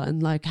here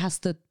and like has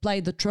to play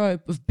the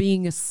trope of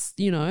being a,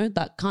 you know,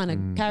 that kind of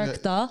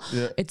character,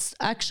 it's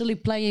actually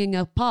playing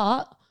a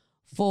part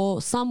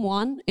for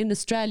someone in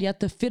Australia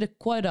to fit a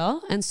quota.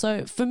 And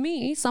so for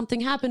me, something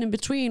happened in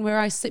between where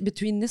I sit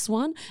between this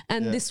one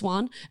and this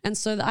one. And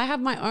so I have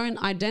my own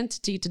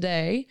identity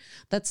today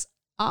that's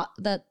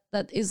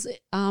that is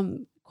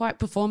quite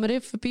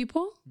performative for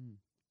people.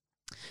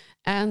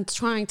 and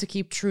trying to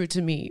keep true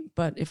to me.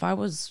 But if I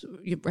was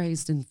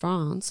raised in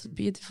France, I'd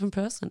be a different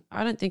person.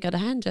 I don't think I'd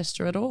hand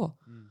gesture at all.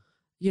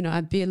 You know,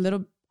 I'd be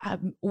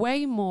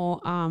way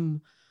more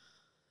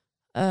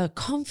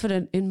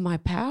confident in my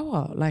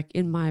power, like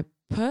in my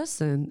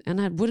person, and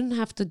I wouldn't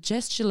have to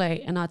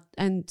gesticulate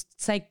and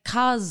say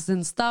cuz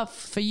and stuff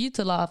for you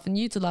to laugh and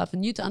you to laugh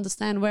and you to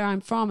understand where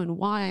I'm from and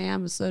why I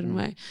am a certain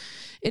way.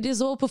 It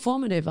is all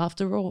performative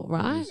after all,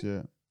 right?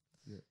 Yeah.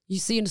 You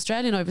see in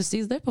Australia and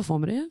overseas, they're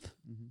performative.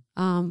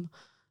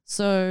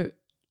 So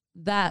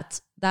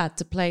that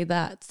to play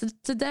that.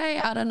 Today,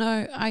 I don't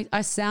know,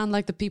 I sound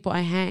like the people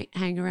I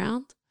hang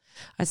around.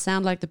 I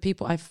sound like the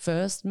people I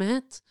first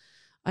met.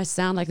 I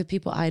sound like the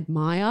people I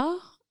admire.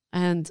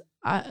 And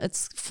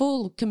it's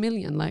full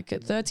chameleon. Like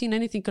at 13,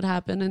 anything could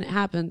happen, and it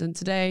happened. And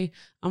today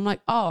I'm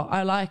like, oh,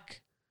 I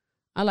like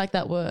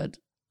that word.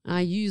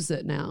 I use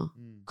it now.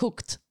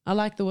 Cooked. I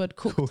like the word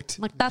cooked.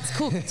 I'm like, that's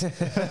cooked.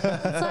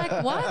 It's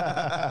like,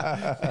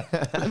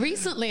 what?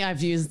 Recently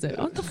I've used it.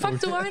 What the fuck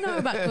do I know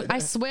about cooked? I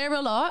swear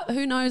a lot.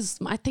 Who knows?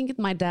 I think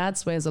my dad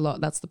swears a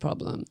lot. That's the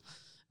problem.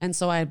 And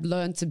so I've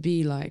learned to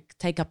be like,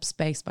 take up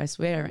space by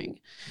swearing.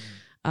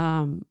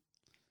 And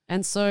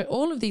so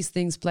all of these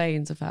things play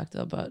into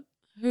factor, but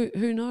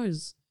who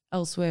knows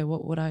elsewhere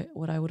what I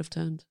would have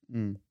turned.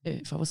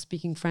 If I was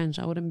speaking French,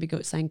 I wouldn't be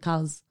saying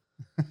cuz.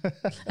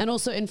 And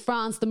also in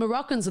France, the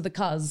Moroccans are the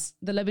cuz,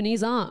 the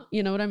Lebanese aren't.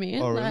 You know what I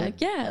mean? Oh, really? Like,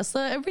 yeah.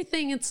 So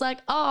everything, it's like,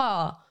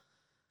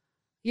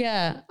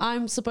 yeah,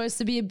 I'm supposed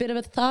to be a bit of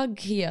a thug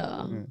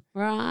here.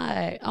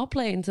 Right. I'll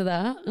play into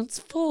that. It's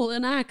full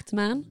an act,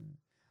 man.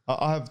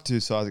 I have two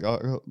sides. A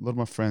lot of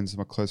my friends,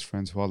 my close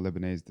friends who are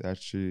Lebanese, they're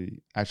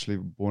actually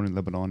born in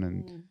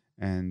Lebanon,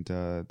 and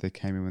they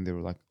came in when they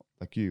were like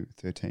you,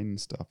 13 and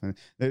stuff, and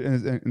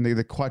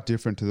they're quite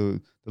different to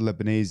the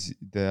Lebanese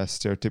that are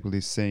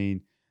stereotypically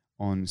seen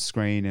on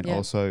screen, and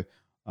also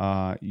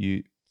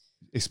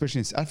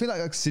especially I feel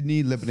like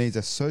Sydney Lebanese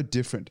are so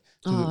different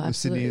to the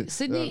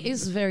Sydney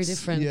is very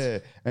different. Yeah,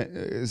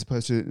 as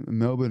opposed to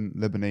Melbourne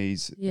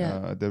Lebanese.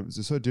 They're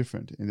so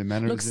different in the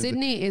manner. Look,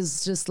 Sydney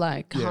is just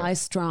like high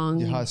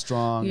strung. High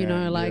strung. You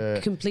know,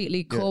 like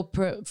completely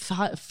corporate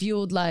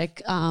fueled,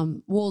 like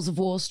Walls of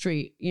Wall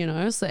Street, you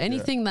know. So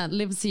anything that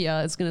lives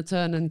here is going to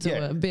turn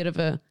into a bit of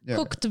a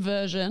cooked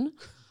version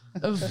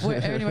of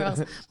anywhere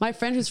else. My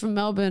friend who's from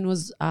Melbourne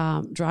was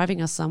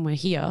driving us somewhere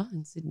here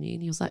in Sydney,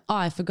 and he was like, "Oh,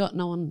 I forgot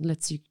no one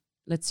lets you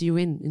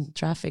in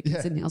traffic in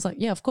Sydney." I was like,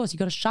 "Yeah, of course, you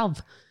got to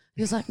shove."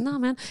 He was like, "No,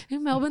 man,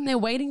 in Melbourne they're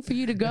waiting for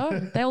you to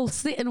go. They'll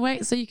sit and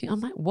wait so you can." I'm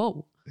like,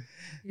 "Whoa,"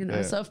 you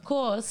know. So of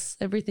course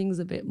everything's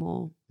a bit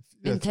more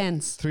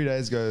intense. 3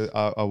 days ago,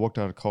 I walked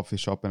out of a coffee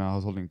shop and I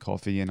was holding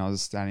coffee, and I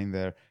was standing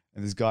there.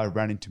 And this guy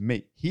ran into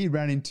me. He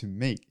ran into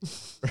me,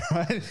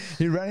 right?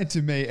 He ran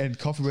into me, and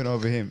coffee went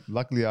over him.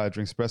 Luckily, I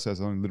drink espresso,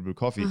 so only a little bit of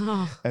coffee.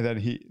 And then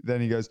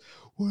he goes,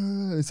 "Whoa,"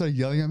 and started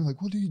yelling at me like,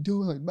 "What are you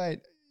doing?" Like,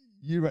 "Mate,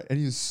 you ran." And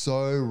he was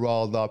so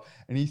riled up,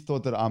 and he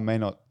thought that I may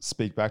not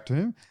speak back to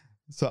him.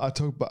 So I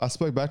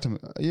spoke back to him.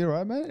 "Are you all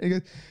right, mate?" And he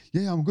goes,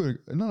 "Yeah, I'm good."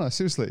 No,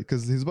 seriously,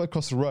 because he was about to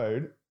cross the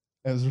road.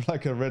 And it was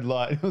like a red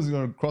light. He was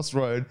going to cross the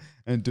road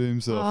and do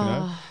himself, you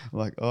know?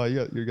 Like, oh,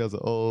 you guys are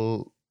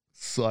all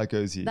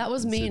psychos here. That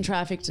was me in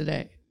traffic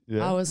today.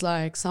 Yeah. I was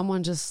like,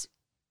 someone just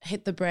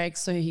hit the brakes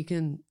so he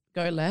can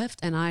go left,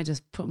 and I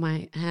just put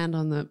my hand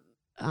on the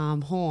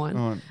horn.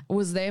 I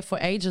was there for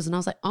ages, and I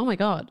was like, oh my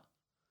God,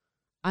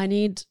 I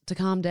need to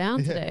calm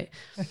down today.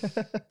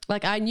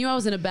 Like, I knew I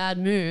was in a bad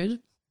mood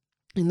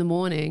in the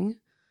morning.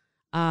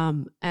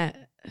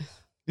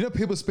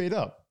 People speed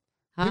up.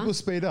 People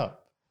speed up.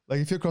 Like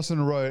if you're crossing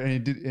the road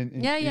and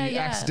you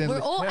accidentally...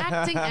 We're all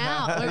acting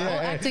out. We're all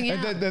acting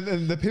out. And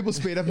then the people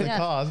speed up in the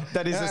cars.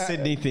 That is a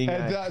Sydney thing.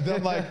 And they're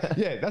like,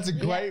 that's a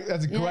great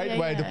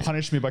way to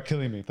punish me by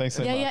killing me. Thanks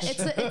so much. Yeah,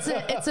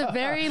 it's a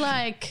very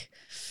like...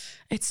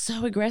 It's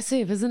so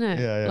aggressive, isn't it?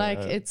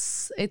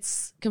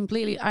 It's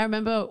completely... I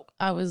remember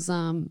I was...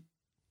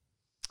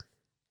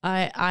 I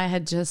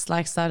had just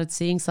like started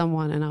seeing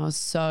someone, and I was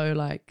so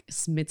like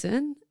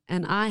smitten.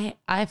 And I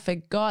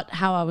forgot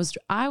how I was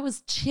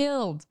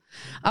chilled.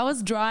 I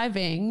was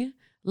driving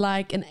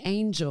like an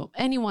angel.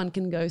 Anyone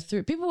can go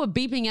through. People were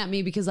beeping at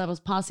me because I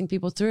was passing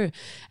people through,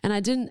 and I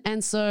didn't.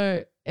 And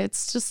so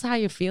it's just how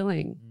you're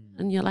feeling.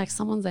 And you're like,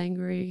 someone's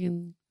angry,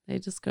 and they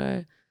just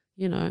go,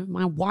 you know,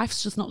 my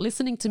wife's just not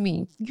listening to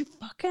me. You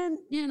fucking,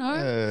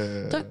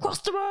 don't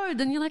cross the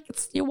road. And you're like,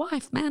 it's your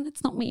wife, man.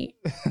 It's not me.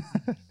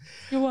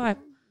 Your wife.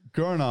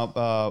 Growing up,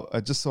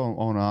 I just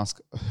want to ask,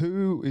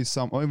 who is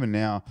someone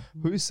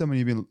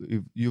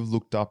you've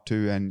looked up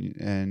to and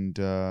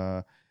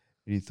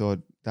you thought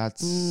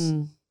that's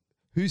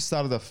who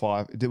started the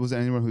fire? Was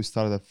there anyone who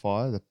started the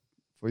fire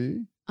for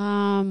you?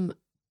 Fuck.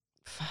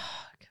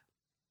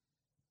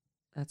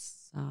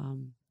 That's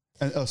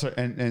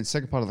And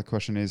second part of the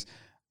question is,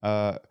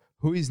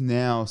 who is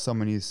now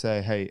someone you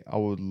say, hey, I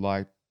would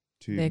like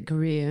to their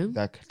career,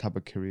 that type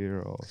of career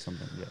or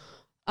something? Yeah.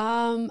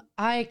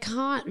 I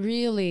can't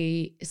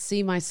really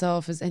see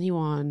myself as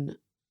anyone,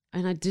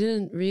 and I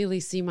didn't really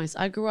see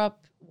myself. I grew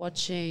up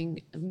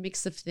watching a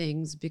mix of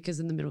things because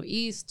in the Middle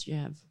East you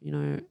have,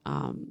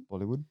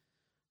 Bollywood?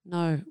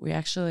 No, we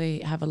actually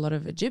have a lot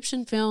of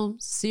Egyptian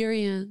films,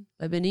 Syrian,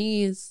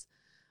 Lebanese.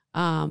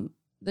 The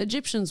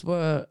Egyptians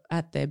were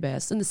at their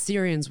best and the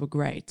Syrians were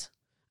great.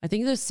 I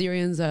think the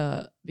Syrians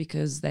are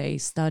because they're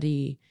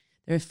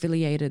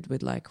affiliated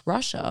with like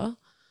Russia,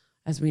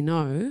 as we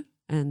know.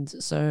 And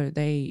so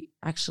they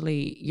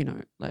actually,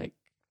 like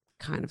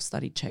kind of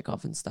study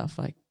Chekhov and stuff.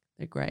 Like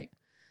they're great.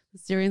 The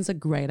Syrians are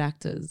great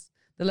actors.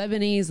 The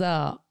Lebanese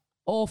are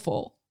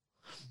awful.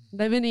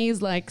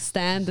 Lebanese like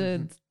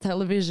standard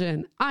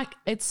television.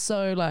 It's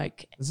so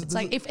like, it's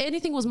like if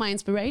anything was my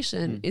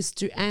inspiration is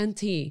to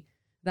anti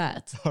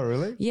that. Oh,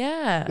 really?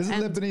 Yeah. There's a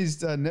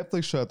Lebanese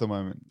Netflix show at the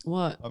moment.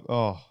 What?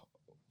 I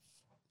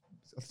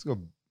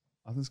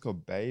think it's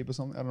called Babe or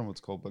something. I don't know what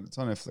it's called, but it's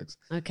on Netflix.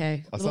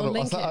 Okay. I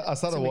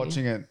started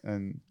watching it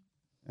and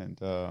I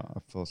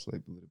fell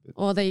asleep a little bit.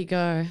 Oh, there you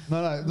go.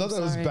 No, not that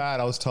it was bad.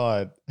 I was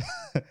tired.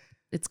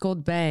 It's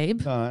called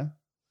Babe. No.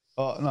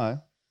 Oh,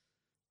 no.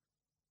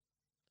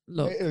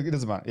 Look. It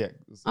doesn't matter. Yeah.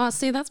 Oh,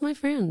 see, that's my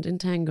friend in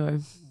Tango.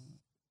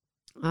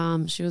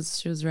 She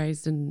was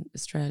raised in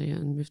Australia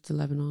and moved to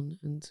Lebanon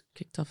and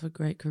kicked off a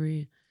great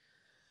career.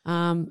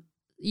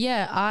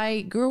 Yeah,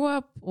 I grew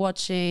up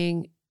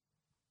watching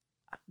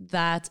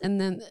that,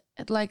 and then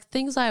like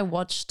things I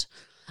watched,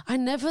 I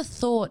never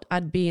thought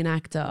I'd be an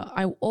actor.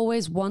 I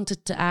always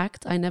wanted to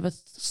act. I never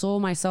saw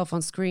myself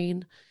on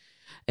screen.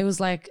 It was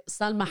like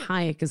Salma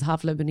Hayek is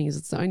half Lebanese.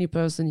 It's the only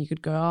person you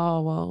could go,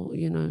 oh, well,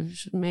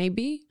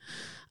 maybe.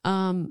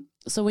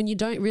 So when you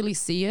don't really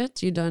see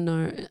it, you don't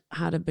know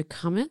how to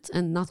become it.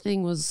 And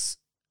nothing was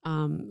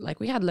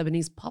like we had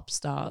Lebanese pop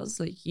stars.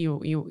 Like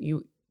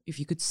you if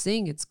you could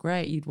sing, it's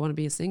great. You'd want to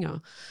be a singer.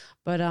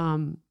 But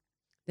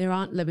there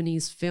aren't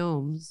Lebanese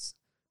films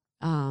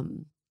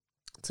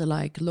to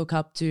like look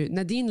up to.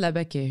 Nadine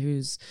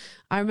Lebeke,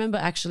 I remember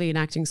actually in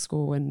acting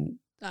school when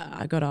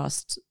I got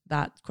asked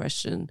that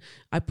question,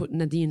 I put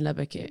Nadine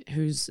Lebeke,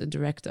 who's a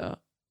director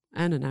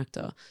and an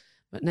actor.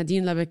 But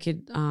Nadine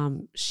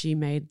Lebeke, she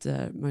made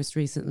most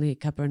recently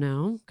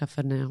Capernaum,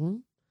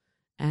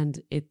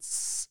 and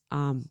it's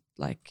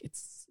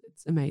it's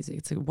amazing.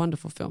 It's a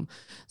wonderful film.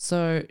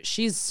 So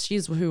she's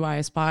who I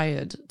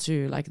aspired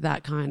to, like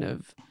that kind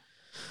of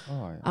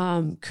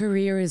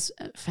career is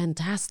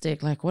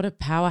fantastic. Like what a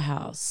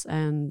powerhouse,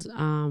 and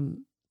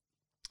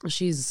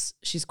she's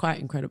quite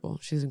incredible.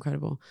 She's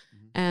incredible,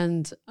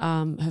 and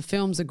her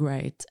films are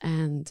great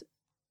and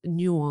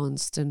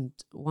nuanced and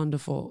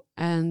wonderful.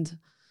 And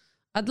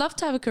I'd love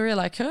to have a career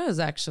like hers,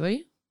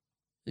 actually.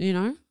 I'd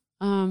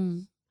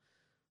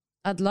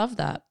love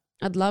that.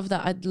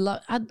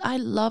 I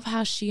love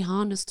how she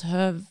harnessed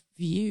her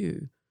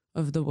view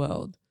of the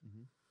world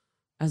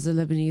as a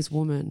Lebanese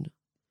woman.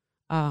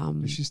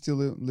 Does she still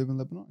live in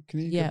Lebanon?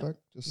 Can you get back?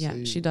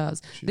 She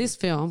does. This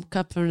film,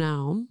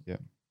 Capernaum,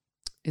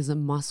 is a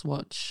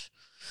must-watch.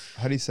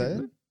 How do you say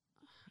it?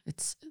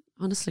 It's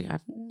honestly,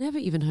 I've never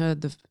even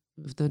heard of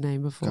the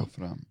name before.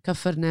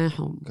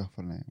 Capernaum.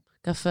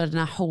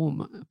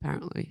 Capernaum,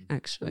 apparently,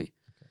 actually.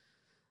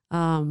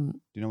 Do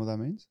you know what that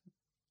means?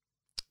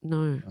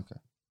 No. Okay.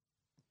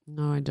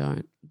 No, I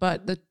don't.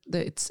 But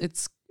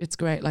it's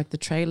great. Like the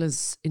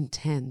trailer's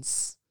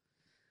intense.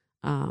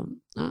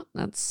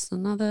 That's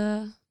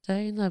another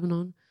day in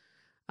Lebanon.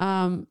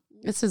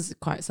 This is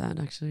quite sad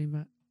actually,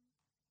 but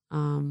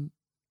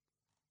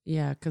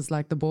yeah, because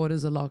like the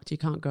borders are locked. You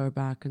can't go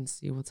back and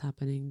see what's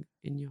happening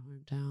in your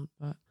hometown.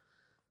 But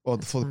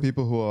for the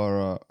people who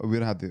are, we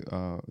don't have the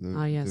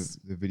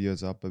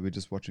videos up, but we're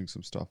just watching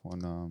some stuff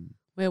on.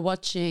 We're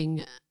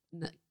watching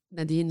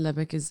Nadine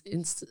Lebeke's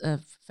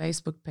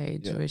Facebook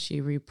page where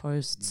she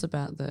reposts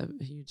about the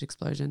huge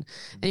explosion.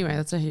 Anyway,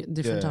 that's a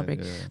different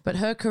topic. Yeah. But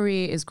her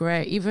career is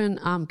great. Even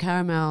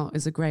Caramel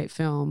is a great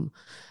film.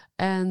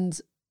 And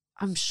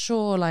I'm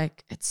sure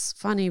like it's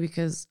funny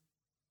because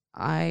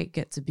I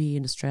get to be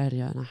in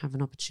Australia and I have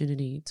an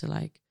opportunity to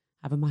like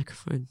have a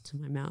microphone to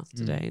my mouth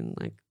today and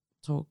like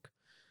talk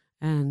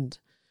and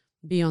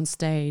be on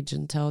stage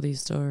and tell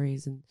these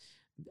stories and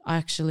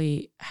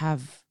actually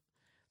have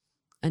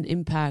an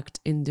impact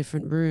in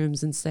different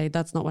rooms and say,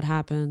 that's not what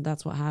happened,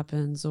 that's what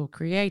happens, or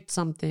create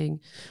something.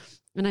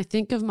 And I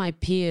think of my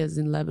peers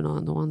in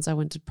Lebanon, the ones I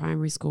went to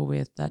primary school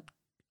with that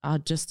are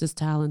just as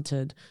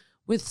talented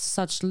with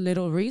such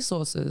little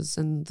resources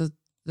and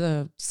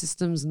the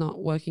system's not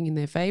working in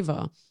their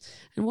favor,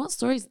 and what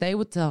stories they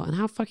would tell and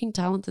how fucking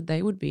talented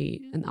they would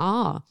be and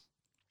are.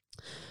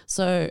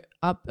 So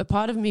a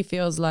part of me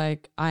feels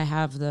like I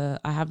have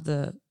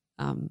the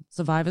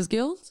Survivors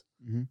Guild.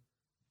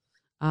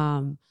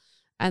 And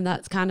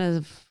that kind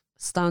of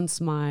stunts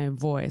my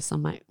voice.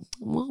 I'm like,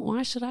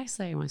 why should I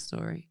say my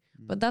story?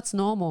 But that's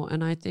normal.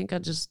 And I think I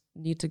just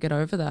need to get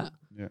over that.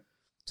 Yeah.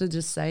 To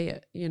just say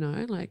it,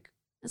 like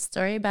a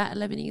story about a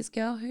Lebanese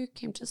girl who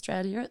came to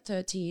Australia at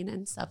 13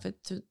 and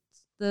suffered through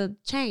the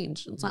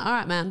change. It's like, all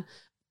right, man,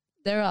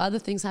 there are other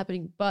things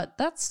happening, but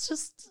that's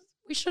just,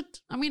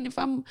 I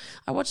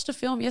watched a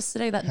film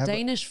yesterday, that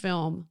Danish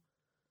film.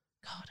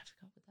 God, I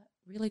forgot what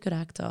that really good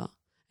actor.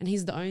 And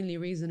he's the only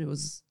reason it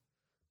was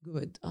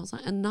good. I was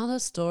like, another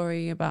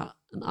story about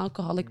an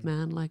alcoholic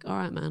man. Like, all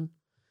right, man.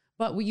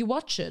 But you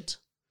watch it.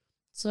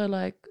 So,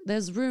 like,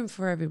 there's room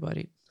for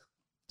everybody.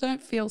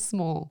 Don't feel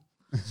small.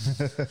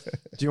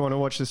 Do you want to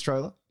watch this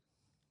trailer?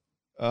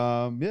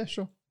 Yeah,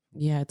 sure.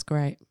 Yeah, it's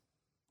great.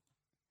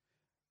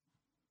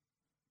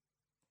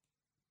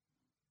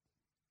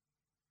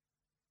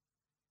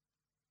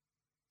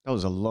 That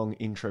was a long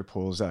intro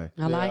pause, eh?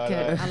 I like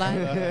it. I like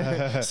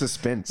it.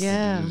 Suspense.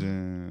 Yeah.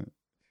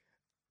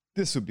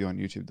 This would be on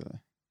YouTube, though.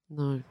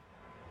 No.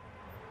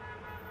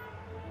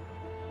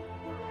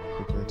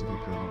 Prepare to be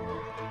present.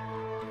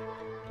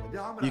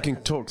 You can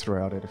talk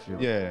throughout it if you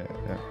want. Yeah.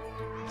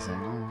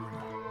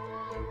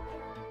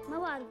 ما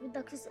بعرف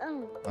بدك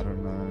تسأله. I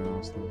don't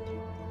know.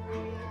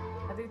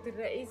 حضرة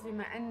الرئيس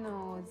بما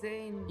انه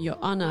زين Your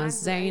Honor,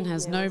 Zayn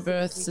has no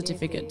birth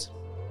certificate.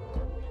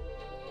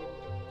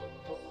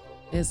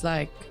 It's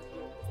like,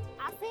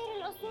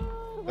 عصير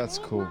العصور. That's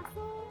cool.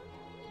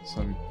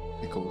 Some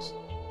pickles.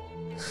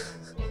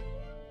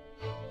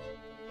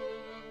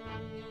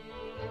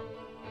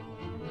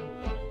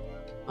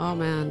 oh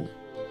man,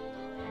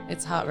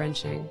 it's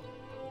heart-wrenching.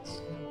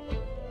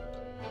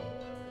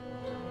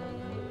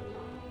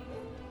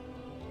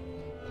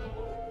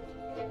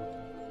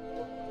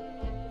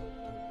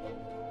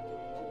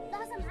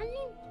 جاهز يا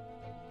معلم؟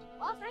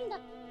 وقف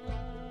عندك.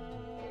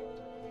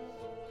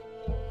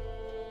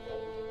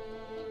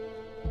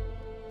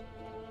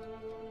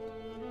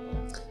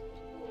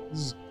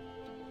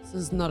 This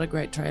is not a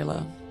great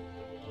trailer.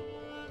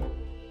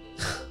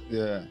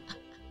 Yeah.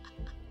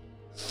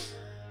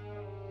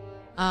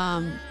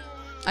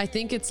 I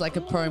think it's like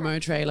a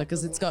promo trailer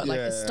because it's got like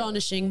Yeah.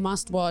 astonishing,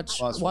 must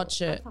watch, Must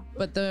watch it.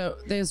 But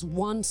there's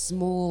one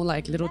small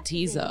like little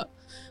teaser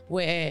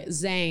where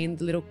Zayn,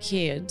 the little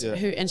kid, Yeah.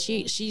 who and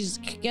she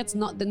gets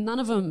none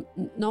of them,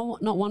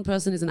 not one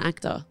person is an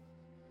actor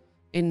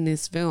in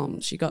this film.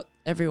 She got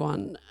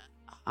everyone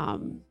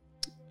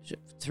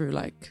through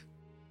like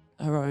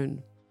her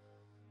own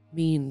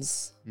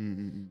means.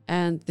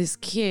 And this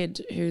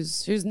kid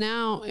who's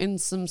now in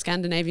some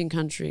Scandinavian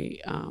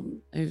country,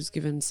 who's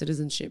given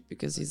citizenship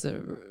because he's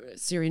a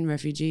Syrian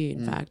refugee,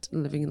 in fact,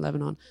 living in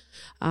Lebanon.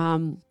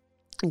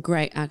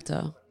 Great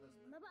actor.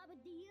 ما بقى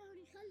بدي إياهم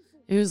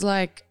يخلفوا. He was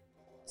like,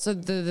 so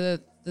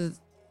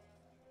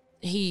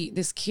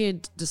this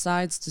kid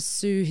decides to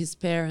sue his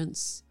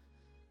parents,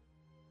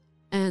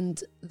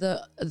 and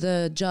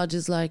the judge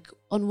is like,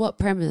 on what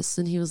premise?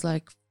 And he was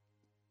like,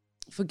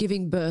 for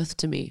giving birth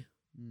to me.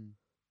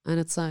 And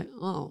it's like,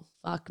 oh,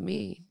 fuck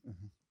me.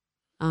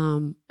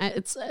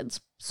 It's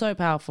so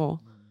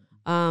powerful.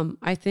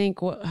 I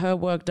think what her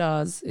work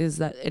does is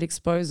that it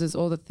exposes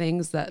all the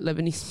things that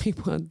Lebanese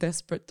people are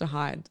desperate to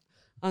hide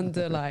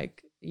under,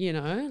 like, you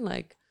know,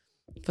 like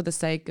for the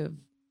sake of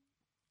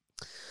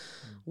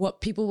what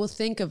people will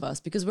think of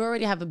us, because we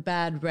already have a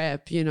bad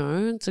rep, you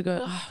know, to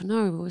go, oh,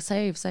 no, we're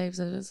safe.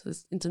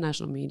 It's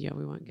international media.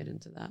 We won't get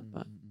into that.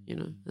 But, you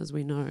know, as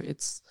we know,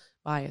 it's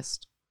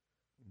biased.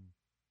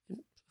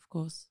 Of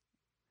course.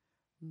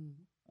 We've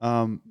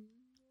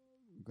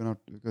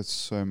got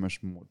so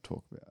much more to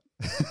talk about.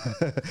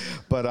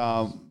 But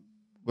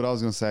what I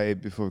was going to say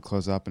before we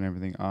close up and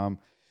everything,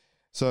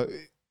 so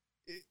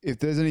if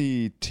there's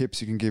any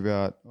tips you can give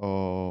out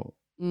or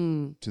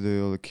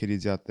to all the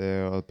kiddies out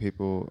there or the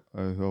people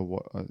who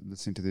are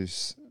listening to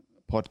this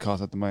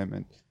podcast at the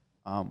moment,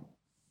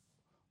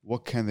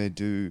 what can they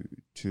do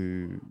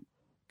to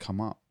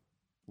come up?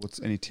 What's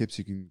any tips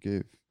you can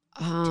give?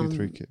 2,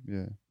 3 kids,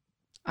 yeah.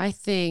 I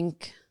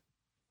think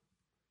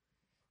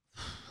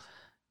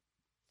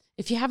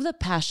if you have the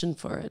passion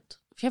for it,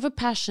 if you have a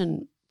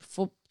passion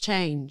for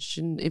change,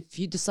 and if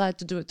you decide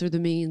to do it through the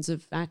means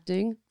of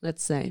acting,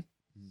 let's say,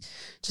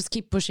 just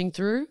keep pushing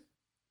through.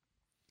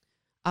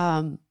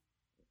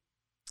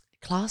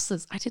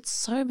 Classes. I did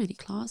so many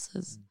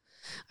classes.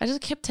 I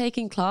just kept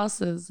taking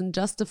classes and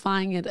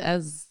justifying it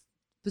as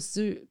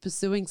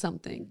pursuing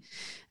something.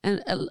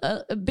 And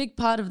a big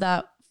part of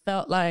that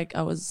felt like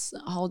I was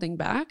holding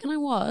back, and I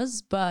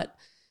was, but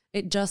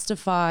it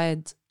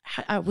justified.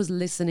 I was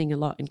listening a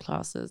lot in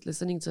classes,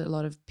 listening to a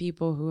lot of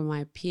people who were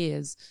my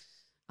peers,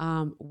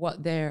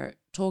 what they're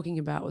talking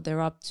about, what they're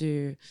up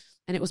to.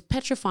 And it was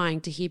petrifying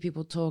to hear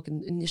people talk.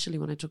 And initially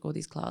when I took all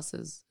these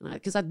classes,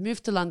 because I'd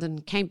moved to London,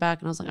 came back,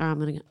 and I was like, all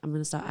right, I'm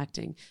gonna start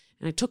acting.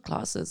 And I took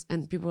classes,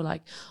 and people were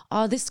like,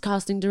 oh, this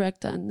casting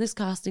director and this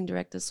casting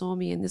director saw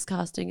me in this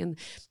casting. And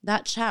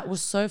that chat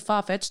was so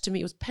far-fetched to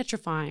me. It was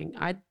petrifying.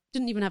 I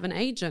didn't even have an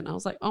agent. I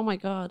was like, oh my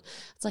God.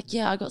 It's like,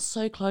 yeah, I got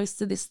so close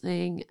to this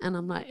thing. And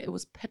I'm like, it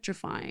was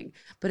petrifying.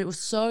 But it was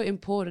so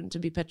important to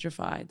be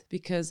petrified,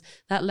 because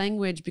that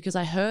language, because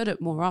I heard it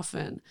more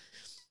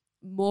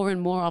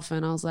and more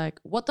often, I was like,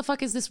 what the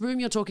fuck is this room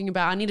you're talking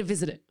about? I need to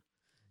visit it.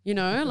 You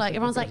know, like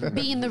everyone's like,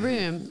 be in the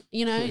room,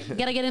 you know,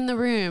 gotta get in the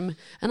room.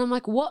 And I'm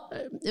like, what?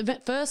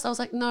 At first I was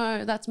like,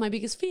 no, that's my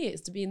biggest fear,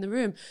 is to be in the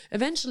room.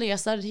 Eventually I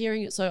started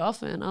hearing it so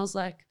often. I was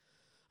like,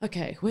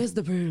 okay, where's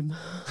the room?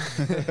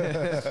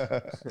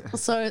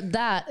 So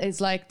that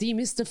is like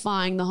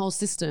demystifying the whole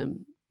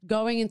system.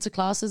 going into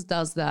classes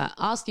does that.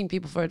 Asking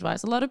people for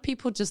advice. A lot of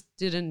people just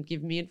didn't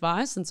give me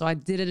advice, and so I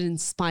did it in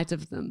spite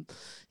of them.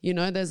 You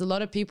know, there's a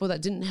lot of people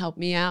that didn't help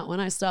me out when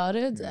I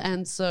started,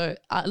 and so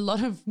a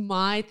lot of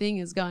my thing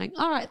is going,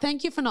 all right,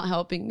 thank you for not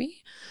helping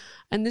me.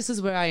 And this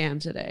is where I am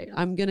today.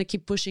 I'm going to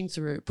keep pushing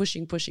through,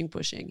 pushing.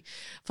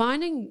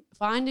 Finding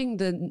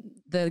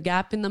the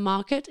gap in the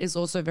market is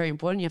also very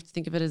important. You have to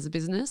think of it as a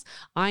business.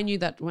 I knew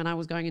that when I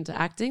was going into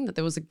acting that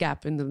there was a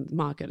gap in the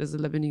market as a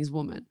Lebanese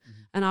woman.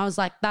 And I was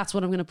like, that's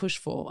what I'm going to push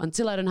for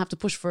until I don't have to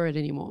push for it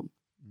anymore.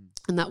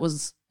 And that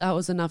was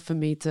enough for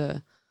me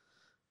to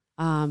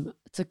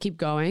keep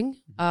going.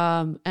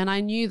 And I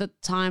knew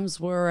that times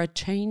were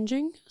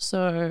changing.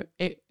 So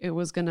it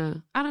was going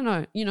to, I don't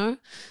know, you know,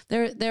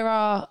 there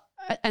are,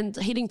 and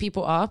hitting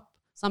people up,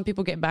 some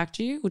people get back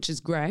to you, which is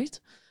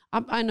great.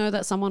 I know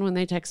that someone, when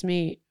they text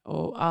me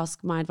or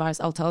ask my advice,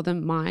 I'll tell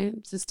them my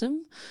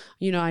system.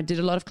 You know, I did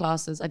a lot of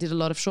classes. I did a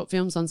lot of short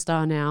films on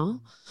Star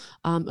Now.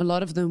 A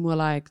lot of them were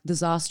like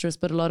disastrous,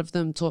 but a lot of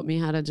them taught me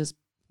how to just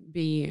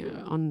be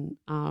on,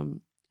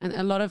 and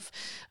a lot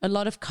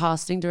of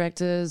casting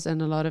directors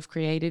and a lot of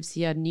creatives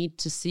here need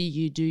to see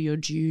you do your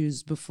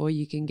dues before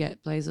you can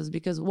get places,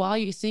 because while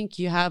you think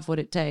you have what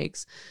it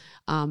takes,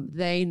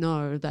 they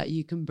know that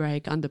you can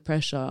break under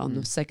pressure on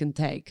the second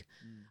take.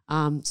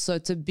 So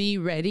to be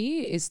ready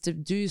is to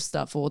do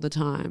stuff all the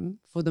time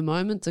for the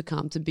moment to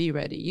come, to be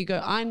ready. You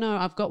go, I know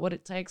I've got what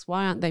it takes.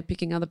 Why aren't they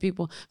picking other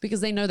people?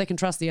 Because they know they can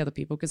trust the other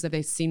people because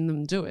they've seen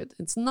them do it.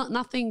 It's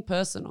nothing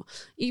personal.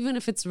 Even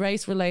if it's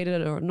race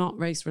related or not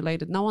race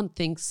related, no one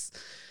thinks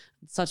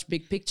such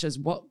big pictures.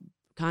 What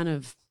kind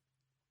of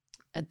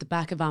at the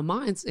back of our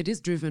minds, it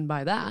is driven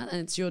by that. And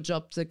it's your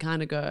job to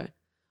kind of go,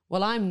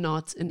 well, I'm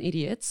not an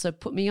idiot, so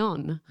put me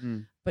on.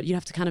 But you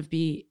have to kind of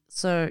be,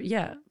 so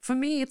yeah, for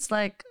me, it's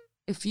like,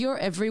 if you're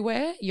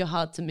everywhere, you're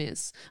hard to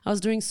miss. I was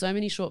doing so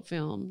many short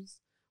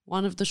films.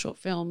 One of the short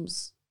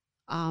films,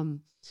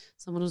 someone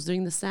was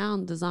doing the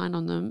sound design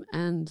on them,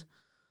 and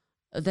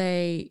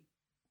they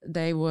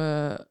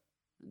were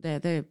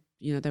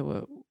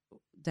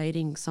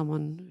dating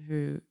someone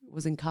who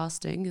was in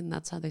casting, and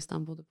that's how they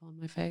stumbled upon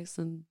my face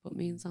and put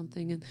me in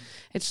something. And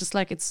it's just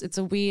like it's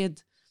a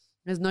weird.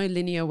 There's no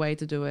linear way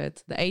to do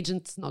it. The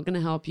agent's not going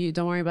to help you.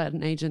 Don't worry about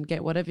an agent.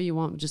 Get whatever you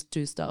want. Just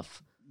do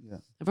stuff. Yeah.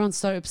 Everyone's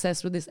so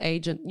obsessed with this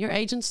agent. Your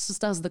agent just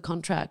does the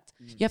contract.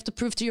 You have to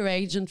prove to your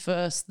agent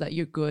first that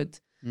you're good.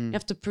 You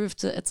have to prove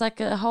to, it's like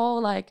a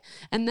whole like,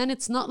 and then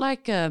it's not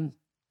like, you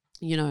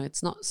know,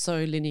 it's not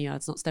so linear.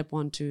 It's not step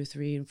 1, 2,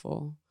 3, and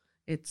 4.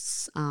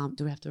 It's,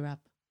 do we have to wrap?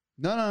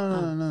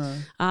 No.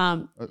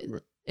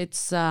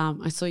 It's,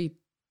 I saw you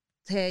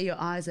tear your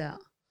eyes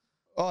out.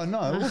 Oh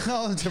no, it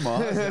wasn't to my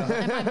eyes.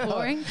 Am I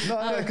boring?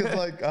 No, because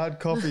like I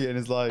had coffee and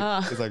it's like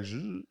I'm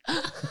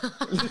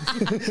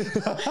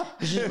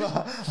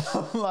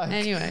like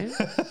anyway,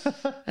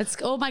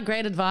 it's all my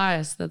great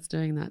advice that's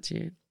doing that to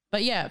you.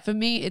 But yeah, for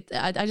me,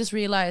 I just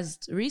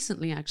realized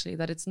recently actually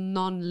that it's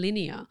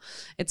non-linear.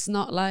 It's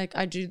not like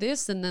I do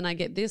this and then I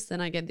get this,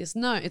 then I get this.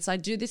 No, it's I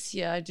do this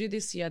here, I do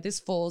this here, this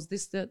falls,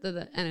 this,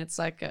 and it's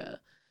like a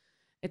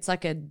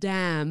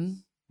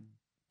dam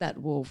that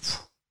will,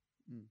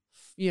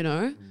 you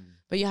know,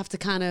 but you have to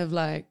kind of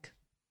like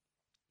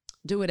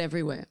do it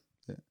everywhere.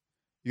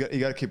 Yeah, you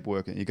got to keep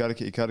working. You got to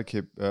keep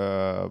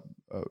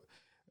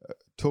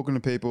talking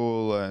to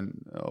people,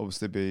 and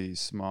obviously be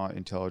smart,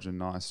 intelligent,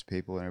 nice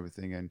people, and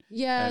everything. And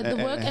the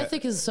work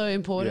ethic is so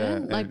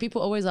important. Yeah, like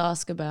people always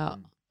ask about.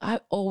 I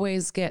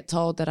always get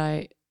told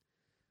that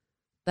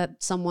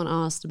someone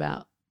asked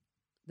about,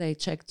 they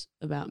checked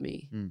about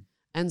me,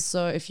 and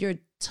so if you're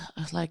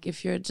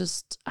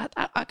just,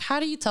 how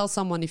do you tell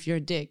someone if you're a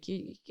dick?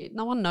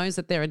 No one knows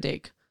that they're a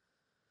dick.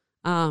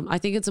 I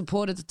think it's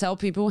important to tell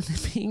people when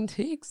they're being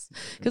dicks,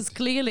 because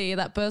clearly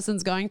that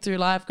person's going through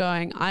life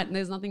going,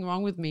 there's nothing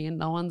wrong with me, and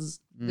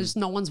there's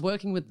no one's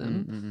working with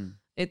them.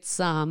 It's,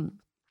 I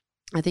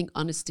think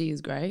honesty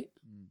is great.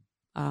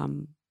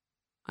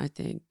 I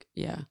think,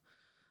 yeah.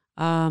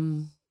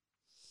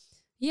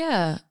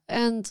 Yeah.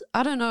 And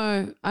I don't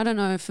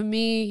know. For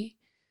me,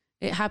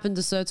 it happened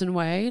a certain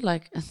way.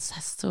 Like,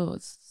 it's a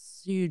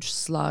huge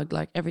slug.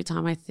 Like every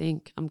time I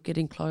think I'm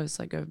getting close,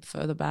 I go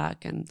further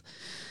back. And,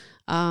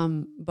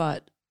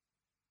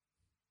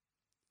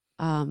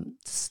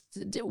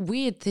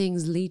 weird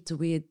things lead to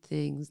weird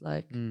things.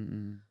 Like,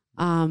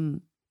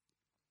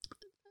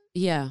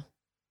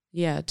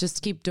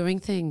 just keep doing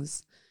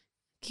things.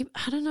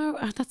 I don't know.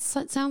 That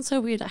sounds so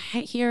weird. I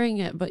hate hearing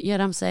it, but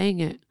yet I'm saying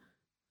it.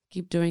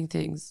 Keep doing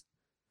things.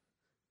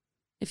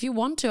 If you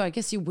want to, I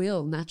guess you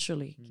will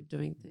naturally keep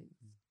doing things.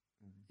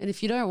 And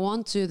if you don't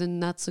want to, then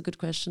that's a good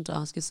question to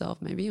ask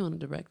yourself. Maybe you want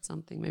to direct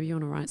something. Maybe you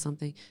want to write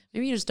something.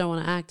 Maybe you just don't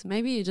want to act.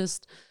 Maybe you're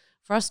just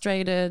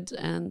frustrated.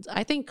 And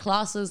I think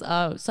classes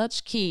are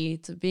such key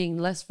to being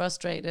less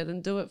frustrated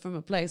and do it from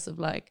a place of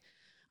like,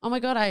 oh my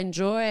God, I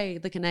enjoy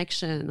the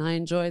connection. I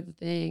enjoy the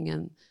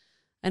thing.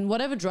 And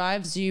whatever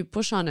drives you,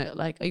 push on it.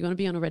 Like, are you going to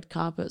be on a red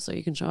carpet so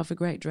you can show off a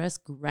great dress?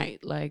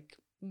 Great. Like,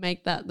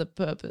 make that the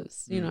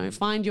purpose. You know,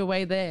 find your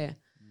way there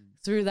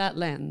through that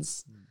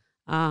lens.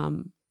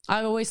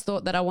 I've always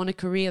thought that I want a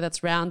career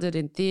that's rounded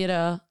in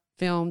theatre,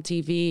 film,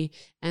 TV,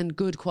 and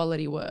good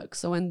quality work.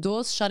 So when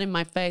doors shut in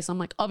my face, I'm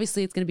like,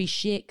 obviously it's going to be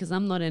shit because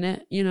I'm not in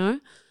it, you know?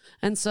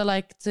 And so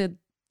like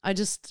I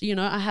just, you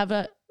know, I have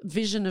a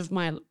vision of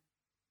my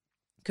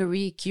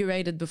career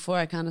curated before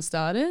I kind of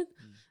started,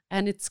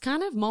 and it's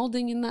kind of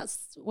molding in that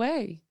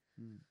way.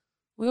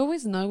 We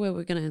always know where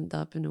we're going to end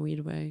up in a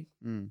weird way.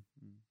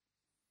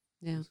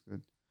 Yeah. That's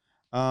good.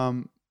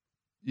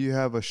 You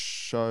have a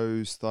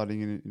show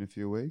starting in a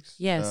few weeks.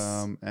 Yes.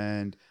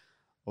 And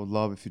I would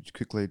love if you'd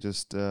quickly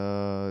just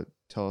tell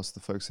us the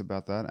folks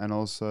about that, and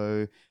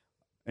also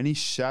any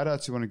shout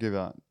outs you want to give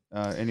out.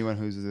 Anyone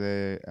who's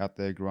out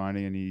there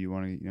grinding and you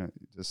want to, you know,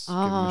 just give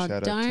them a shout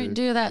out to. Don't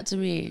do that to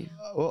me.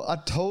 Well, I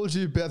told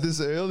you about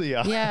this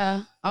earlier.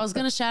 Yeah. I was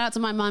going to shout out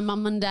to my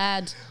mum and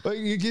dad. Well,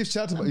 you give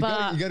shout out to,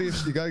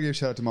 you gotta give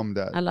shout out to mum and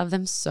dad. I love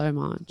them so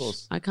much. Of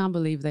course. I can't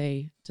believe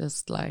they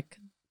just like,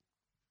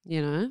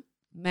 you know,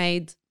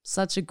 made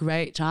such a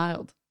great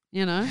child,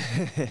 you know?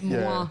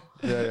 Yeah.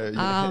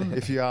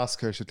 If you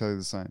ask her, she'll tell you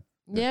the same.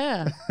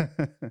 Yeah.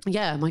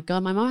 Yeah. My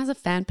God, my mum has a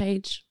fan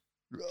page.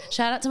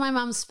 Shout out to my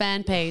mum's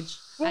fan page.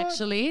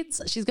 Actually,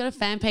 she's got a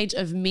fan page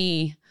of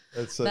me.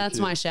 That's cute.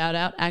 My shout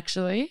out.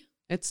 Actually,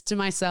 it's to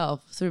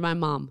myself through my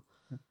mum.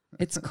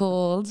 It's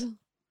called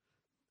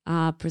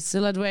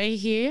Priscilla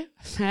Doueihy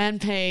fan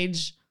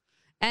page,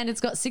 and it's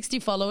got 60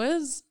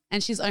 followers.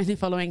 And she's only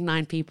following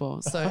 9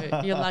 people.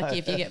 So you're lucky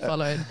if you get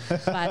followed,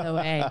 by the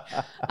way.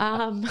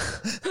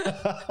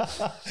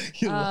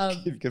 You're lucky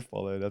if you get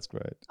followed. That's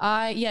great.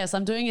 Yes,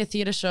 I'm doing a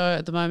theatre show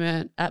at the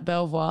moment at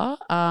Belvoir,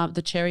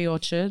 the Cherry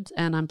Orchard,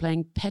 and I'm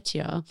playing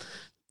Petya.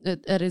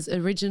 It is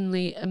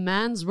originally a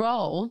man's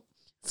role.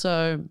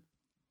 So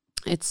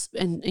it's,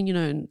 and you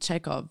know, in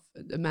Chekhov,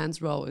 a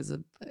man's role is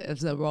a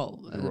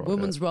role. A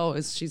woman's role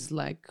is she's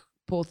like,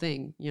 poor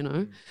thing, you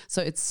know.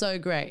 So it's so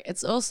great.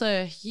 It's also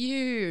a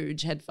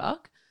huge head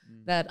fuck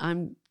that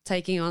I'm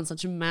taking on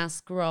such a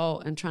mask role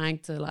and trying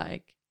to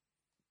like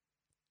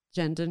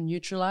gender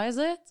neutralize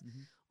it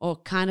or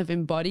kind of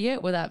embody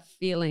it without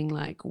feeling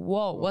like,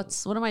 whoa,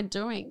 what am I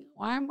doing?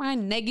 Why am I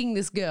negging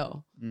this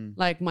girl?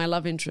 Like my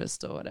love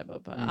interest or whatever.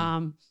 But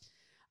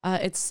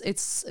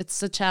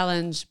it's a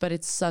challenge, but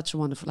it's such a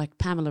wonderful, like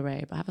Pamela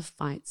Rabe. I have a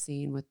fight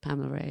scene with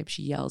Pamela Rabe.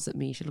 She yells at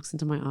me. She looks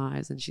into my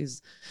eyes and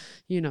she's,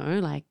 you know,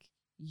 like,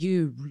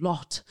 you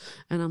lot.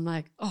 And I'm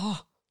like,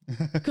 oh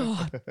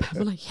God,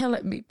 Pamela, yell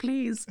at me,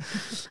 please.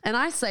 And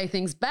I say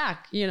things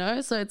back, you know,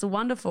 so it's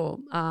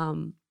wonderful.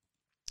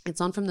 It's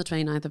on from the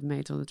 29th of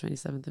May till the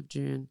 27th of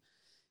June.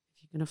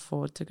 If you can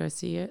afford to go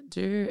see it,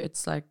 do.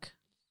 It's like,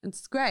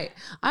 it's great.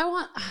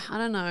 I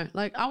don't know,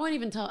 like I won't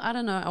even tell, I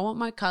don't know. I want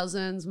my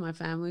cousins, my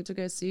family to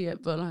go see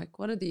it, but like,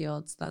 what are the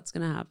odds that's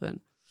going to happen?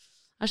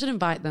 I should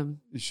invite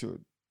them. You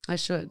should. I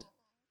should.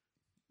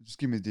 Just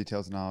give me the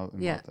details and I'll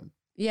invite them.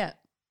 Yeah.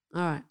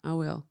 All right, I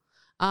will.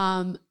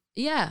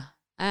 Yeah,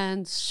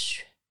 and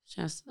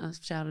just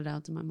shout it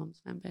out to my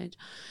mom's fan page,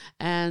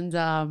 and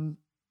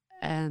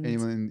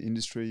anyone in the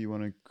industry you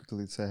want to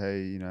quickly say,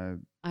 hey, you know,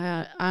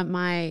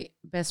 my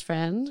best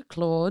friend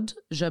Claude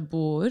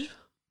Jabour,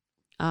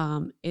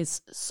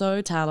 is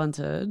so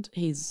talented.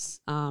 He was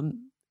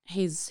on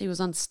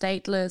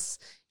Stateless.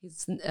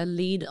 He's a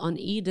lead on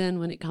Eden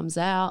when it comes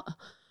out.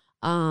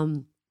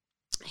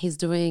 He's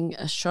doing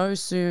a show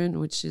soon,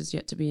 which is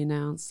yet to be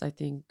announced, I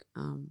think.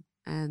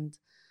 And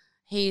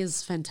he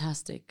is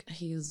fantastic.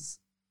 He's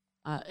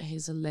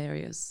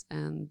hilarious,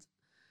 and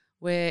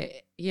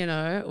we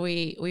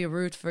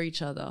root for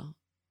each other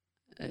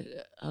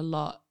a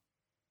lot,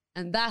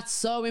 and that's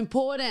so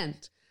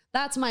important.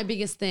 That's my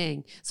biggest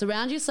thing.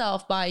 Surround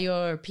yourself by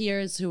your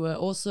peers who are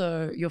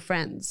also your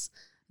friends.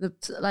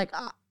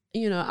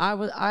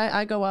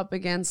 I go up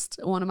against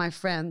one of my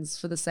friends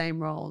for the same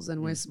roles,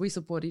 and we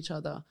support each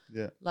other.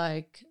 Yeah.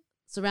 Like,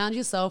 surround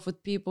yourself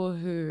with people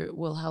who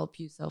will help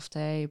you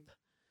self-tape,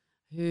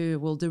 who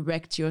will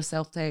direct your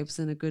self-tapes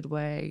in a good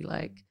way,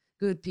 like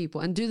good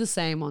people, and do the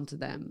same onto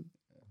them.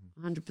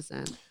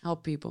 100%.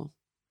 Help people.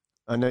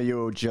 I know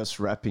you were just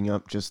wrapping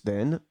up just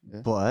then,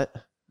 but...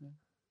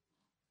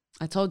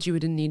 I told you we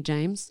didn't need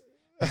James.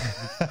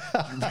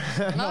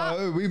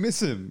 No, we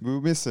miss him. We'll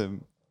miss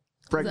him.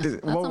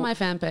 That's on my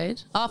fan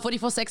page.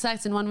 44 sex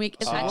acts in 1 week.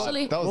 It's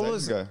actually... That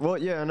was ago. Well,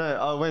 yeah, I know.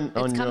 I went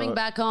on It's coming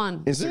back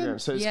on Instagram.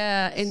 So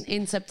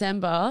in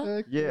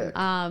September.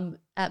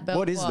 At Belvoir.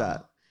 What is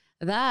that?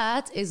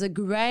 That is a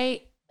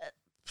great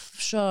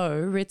show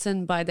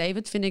written by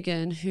David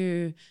Finnegan,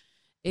 who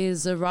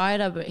is a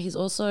writer, but he's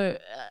also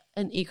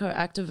an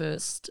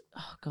eco-activist.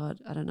 Oh,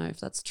 God, I don't know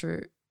if that's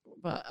true.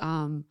 But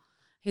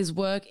his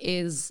work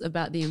is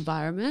about the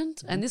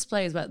environment, and this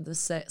play is about the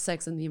sex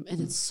and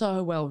it's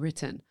so well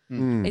written.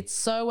 It's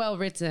so well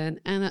written,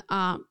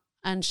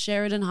 and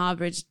Sheridan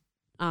Harbridge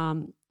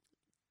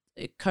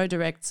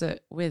co-directs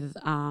it with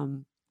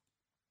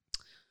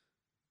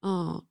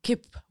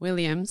Kip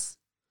Williams.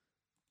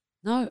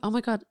 No, oh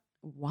my God,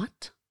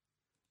 what?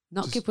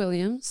 Not Kip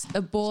Williams.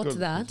 Abort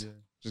that.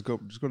 Just go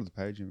to the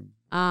page.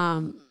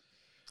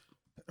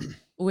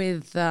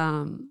 With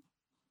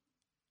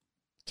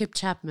Kip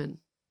Chapman.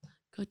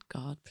 Good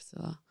God,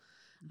 Priscilla.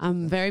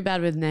 I'm very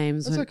bad with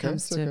names when it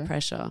comes to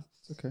pressure.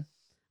 It's okay.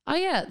 Oh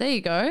yeah, there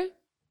you go.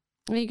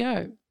 There you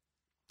go.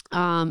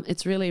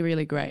 It's really,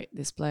 really great,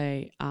 this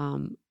play.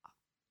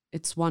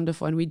 It's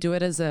wonderful. And we do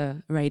it as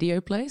a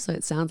radio play, so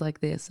it sounds like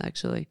this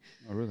actually.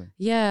 Oh, really?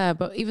 Yeah,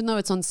 but even though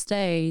it's on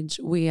stage,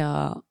 we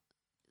are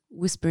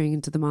whispering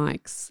into the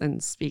mics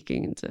and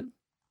speaking into.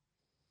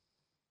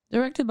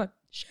 Directed by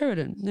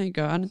Sheridan. There you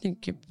go. I don't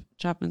think Kip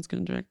Chapman's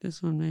going to direct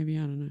this one. Maybe,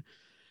 I don't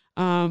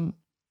know.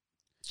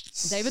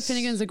 David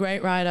Finnegan's a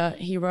great writer.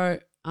 He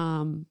wrote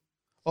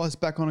it's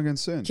back on again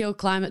soon. Kill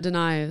Climate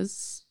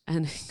Deniers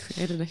and he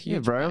created a huge. Yeah,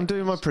 bro, I'm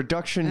doing my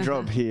production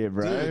job here,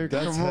 bro. Dude,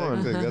 that's Come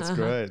on. hectic. That's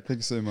great. Thank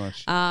you so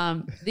much.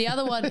 The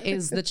other one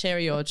is The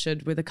Cherry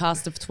Orchard with a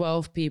cast of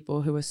 12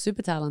 people who are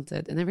super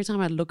talented. And every time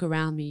I look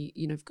around me,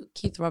 you know, I've got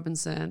Keith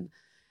Robinson,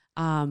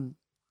 Pamela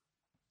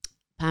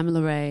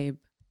Rabe,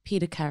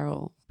 Peter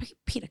Carroll.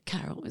 Peter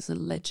Carroll is a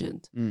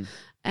legend.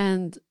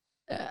 And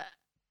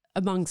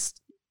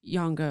amongst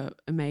younger,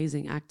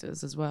 amazing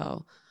actors as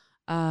well.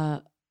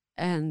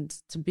 And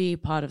to be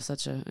part of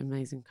such an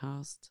amazing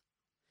cast.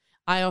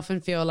 I often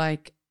feel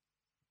like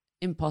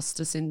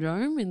imposter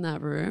syndrome in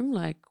that room.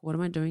 Like, what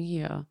am I doing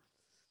here?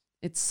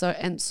 It's so,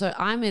 and so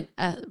I'm in,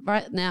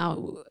 right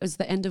now it's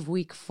the end of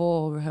week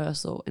 4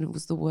 rehearsal and it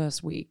was the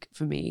worst week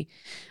for me.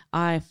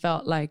 I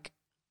felt like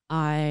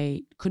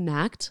I couldn't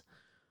act.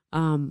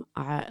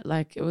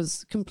 It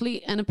was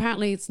complete, and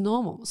apparently it's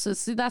normal. So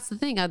see, that's the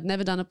thing. I'd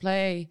never done a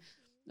play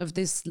of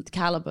this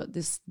caliber,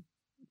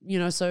 you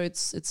know, so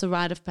it's a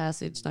rite of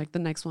passage. Like the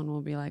next one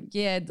will be like,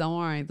 yeah, don't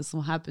worry, this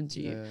will happen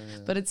to you. Yeah.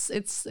 But it's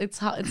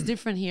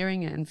different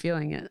hearing it and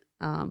feeling it.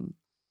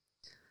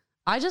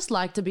 I just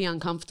like to be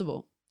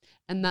uncomfortable,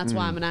 and that's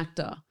why I'm an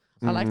actor.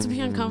 I like to be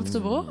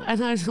uncomfortable,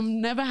 and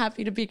I'm never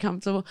happy to be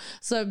comfortable.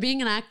 So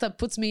being an actor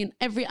puts me in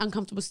every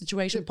uncomfortable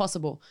situation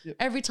possible. Yep.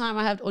 Every time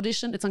I have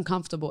audition, it's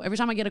uncomfortable. Every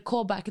time I get a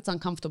call back, it's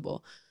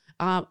uncomfortable.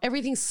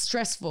 Everything's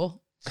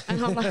stressful.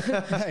 And I'm like,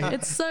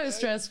 it's so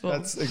stressful.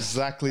 That's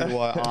exactly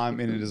why I'm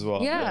in it as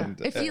well. Yeah.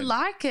 If you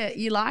like it,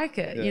 you like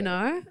it, you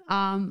know?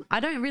 I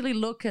don't really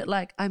look at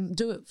like, I'm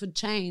do it for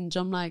change.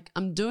 I'm like,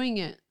 I'm doing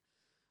it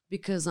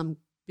because I'm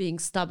being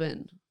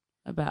stubborn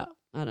about,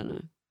 I don't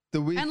know.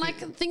 And like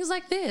things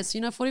like this,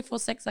 you know, 44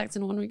 sex acts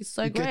in 1 week is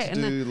so great.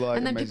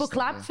 And then people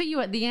clap for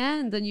you at the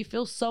end and you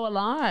feel so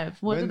alive.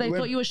 Whether they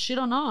thought you were shit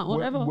or not,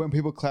 whatever. When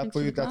people clap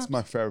for you, that's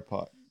my favorite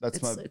part.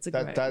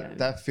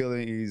 That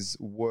feeling is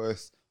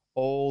worth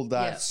all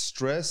that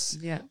stress,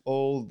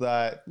 all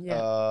that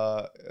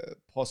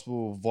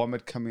possible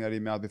vomit coming out of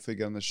your mouth before you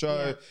get on the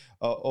show,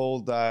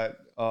 all that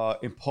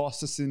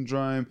imposter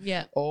syndrome,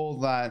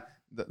 all that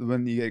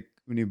when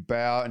you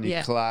bow and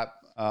you clap,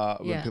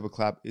 when people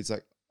clap, it's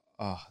like,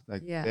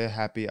 they're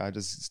happy. I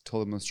just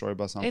told them a story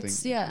about something.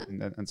 It's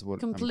and so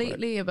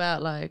completely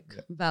about like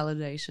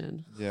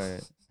validation. Yeah.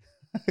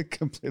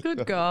 Completely.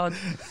 Good God.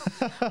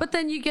 But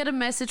then you get a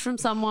message from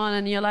someone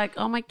and you're like,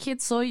 oh, my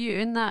kid saw you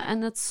in that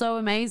and it's so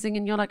amazing.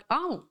 And you're like,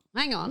 oh,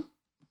 hang on.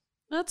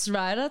 That's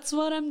right. That's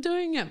what I'm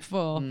doing it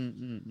for.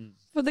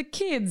 For the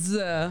kids.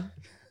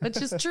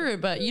 Which is true,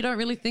 but you don't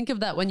really think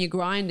of that when you're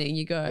grinding.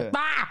 You go,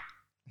 bah!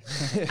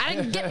 I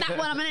didn't get that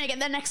one. I'm going to get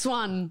the next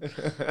one.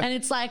 And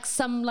it's like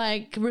some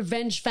like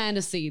revenge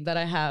fantasy that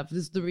I have.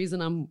 This is the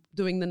reason I'm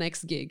doing the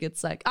next gig.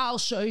 It's like, I'll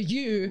show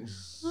you.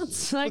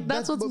 It's like,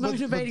 that's what's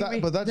motivating me.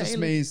 But that just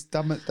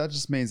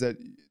means that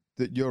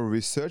your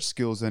research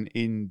skills and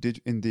in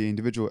the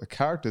individual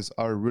characters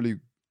are really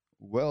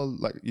well,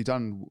 like you've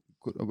done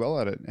well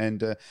at it.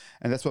 And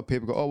that's what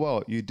people go, oh,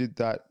 well, you did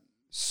that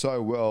so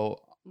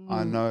well.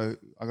 I know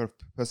I got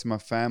a person in my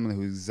family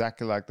who's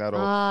exactly like that or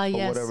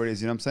whatever it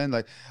is, you know what I'm saying?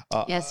 Like,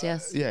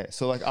 yes. Yeah.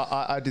 So like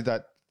I did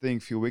that thing a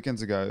few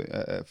weekends ago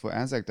for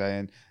Anzac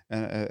Day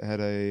and I had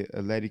a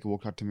lady who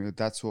walked up to me.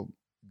 That's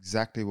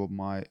exactly what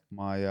my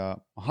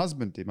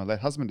husband did, my late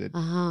husband did.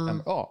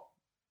 And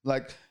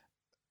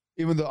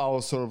even though I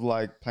was sort of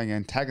like playing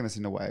antagonist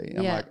in a way,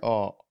 I'm like,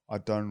 oh, I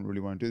don't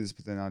really want to do this,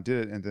 but then I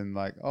did it. And then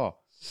like, oh,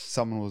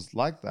 someone was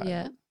like that.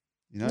 Yeah.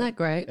 You know, isn't that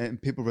great?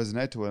 And people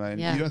resonate to it.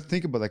 And you don't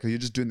think about that because you're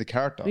just doing the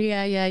character.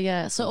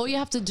 Yeah. So all you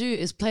have to do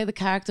is play the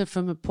character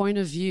from a point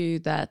of view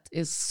that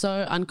is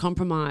so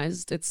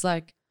uncompromised. It's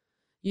like,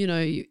 you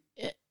know,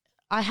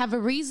 I have a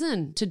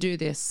reason to do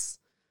this.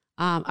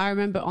 I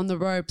remember on The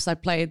Ropes, I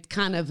played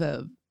kind of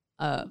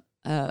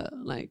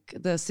like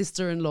the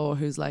sister-in-law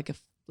who's like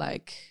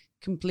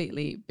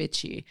completely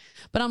bitchy.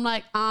 But I'm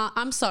like,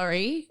 I'm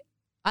sorry.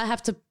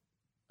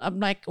 I'm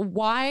like,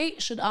 why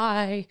should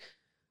I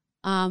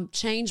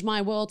change my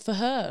world for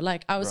her?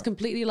 Like I was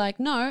completely like,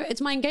 no,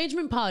 it's my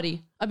engagement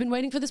party. I've been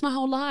waiting for this my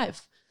whole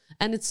life.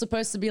 And it's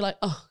supposed to be like,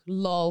 oh,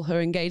 lol, her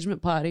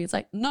engagement party. It's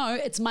like, no,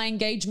 it's my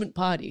engagement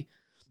party.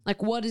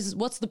 Like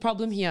what's the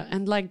problem here?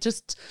 And like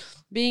just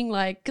being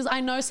like, because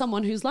I know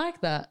someone who's like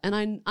that and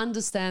I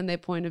understand their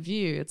point of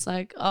view. It's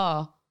like,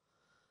 oh,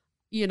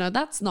 you know,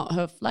 that's not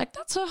her, like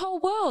that's her whole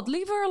world.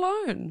 Leave her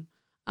alone.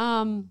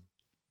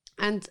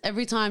 And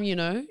every time,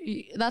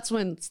 that's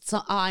when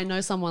I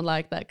know someone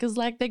like that, because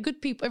like they're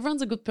good people.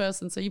 Everyone's a good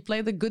person, so you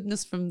play the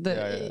goodness from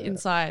the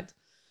inside.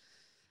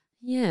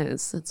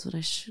 Yes, that's what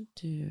I should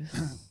do.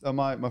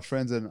 My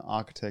friend's an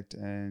architect,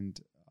 and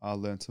I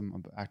learned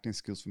some acting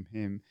skills from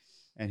him.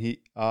 And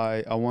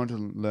I wanted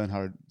to learn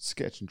how to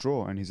sketch and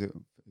draw, and he's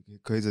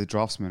a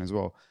draftsman as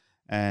well,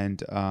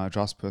 and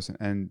draftsperson,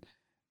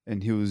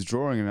 and he was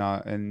drawing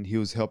and he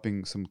was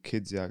helping some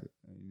kids out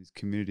in his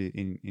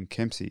community in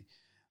Kempsey,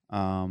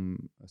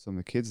 some of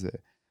the kids there.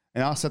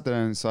 And I sat there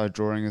and started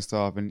drawing and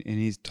stuff, and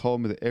he's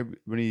told me that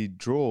when he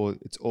draws,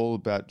 it's all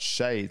about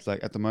shades.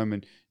 Like at the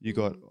moment, you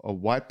got a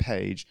white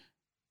page,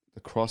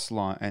 the cross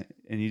line,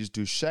 and you just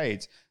do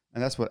shades.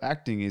 And that's what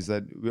acting is,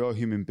 that we're all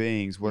human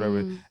beings,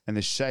 whatever. And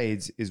the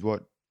shades is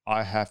what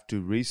I have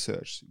to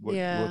research. What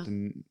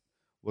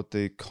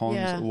the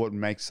cons, what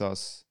makes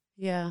us,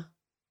 unperfect.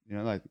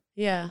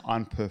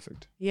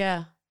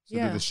 Yeah.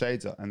 So the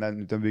shades are, and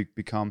then we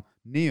become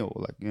Neil,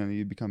 like,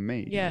 you become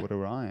me,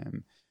 whatever I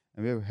am.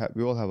 And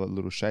we all have a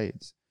little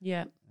shades.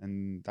 Yeah.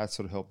 And that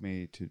sort of helped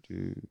me to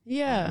do.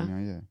 Yeah.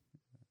 It's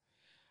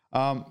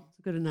a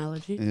good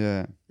analogy.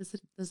 Yeah. Is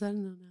that an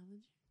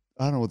analogy?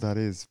 I don't know what that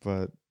is,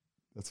 but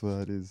that's what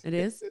that is. It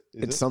is?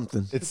 It's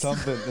something. It's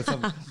something.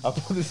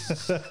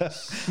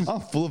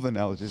 I'm full of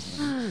analogies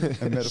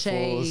and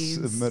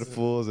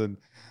metaphors and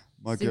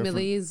my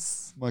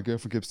similes. My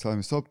girlfriend keeps telling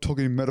me, stop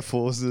talking in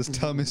metaphors. Just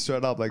tell me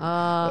straight up, like.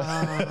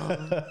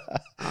 I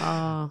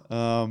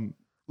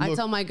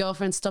tell my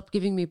girlfriend, stop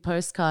giving me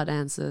postcard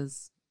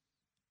answers.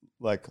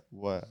 Like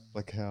what?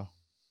 Like how?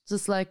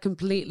 Just like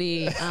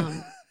completely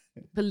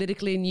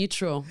politically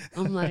neutral.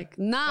 I'm like,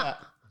 nah.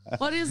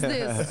 What is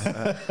this?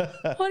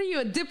 What are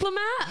you, a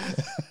diplomat?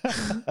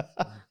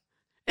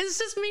 It's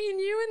just me and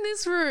you in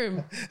this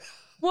room.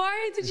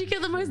 Why did you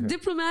get the most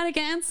diplomatic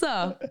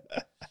answer?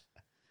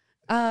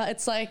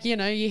 It's like, you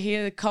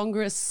hear the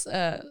Congress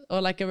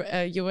or like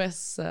a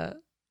US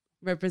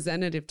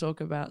representative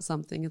talk about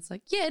something. It's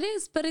like, yeah, it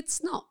is, but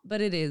it's not. But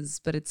it is,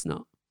 but it's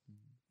not.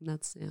 And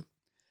that's,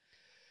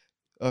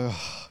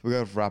 we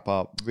got to wrap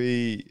up.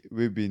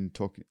 We've been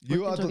talking.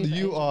 You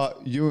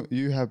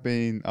have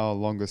been our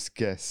longest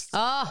guest.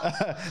 Oh,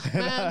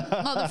 man,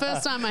 not the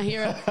first time I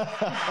hear it. Hey!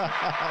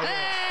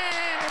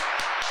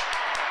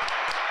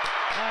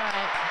 All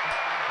right.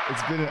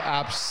 It's been an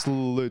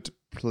absolute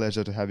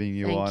pleasure to having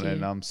you on,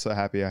 and I'm so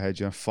happy I had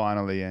you on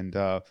finally. And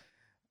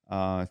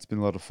it's been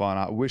a lot of fun.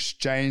 I wish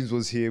James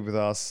was here with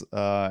us,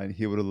 and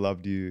he would have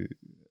loved you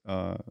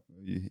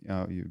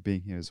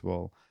being here as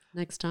well.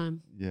 Next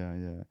time.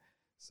 Yeah.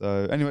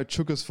 So anyway,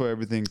 Chukas for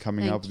everything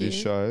coming up with this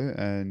show,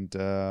 and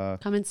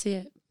come and see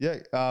it. Yeah,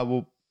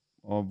 we'll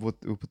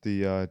put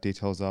the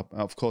details up.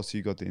 Of course,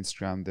 you got the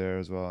Instagram there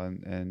as well,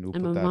 and we'll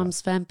put my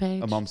mum's fan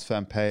page, a mum's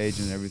fan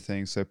page, and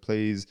everything. So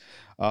please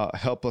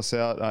help us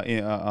out,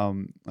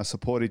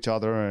 support each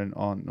other and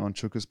on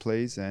Chukas,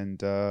 please, and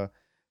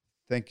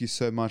thank you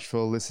so much for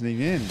listening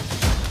in.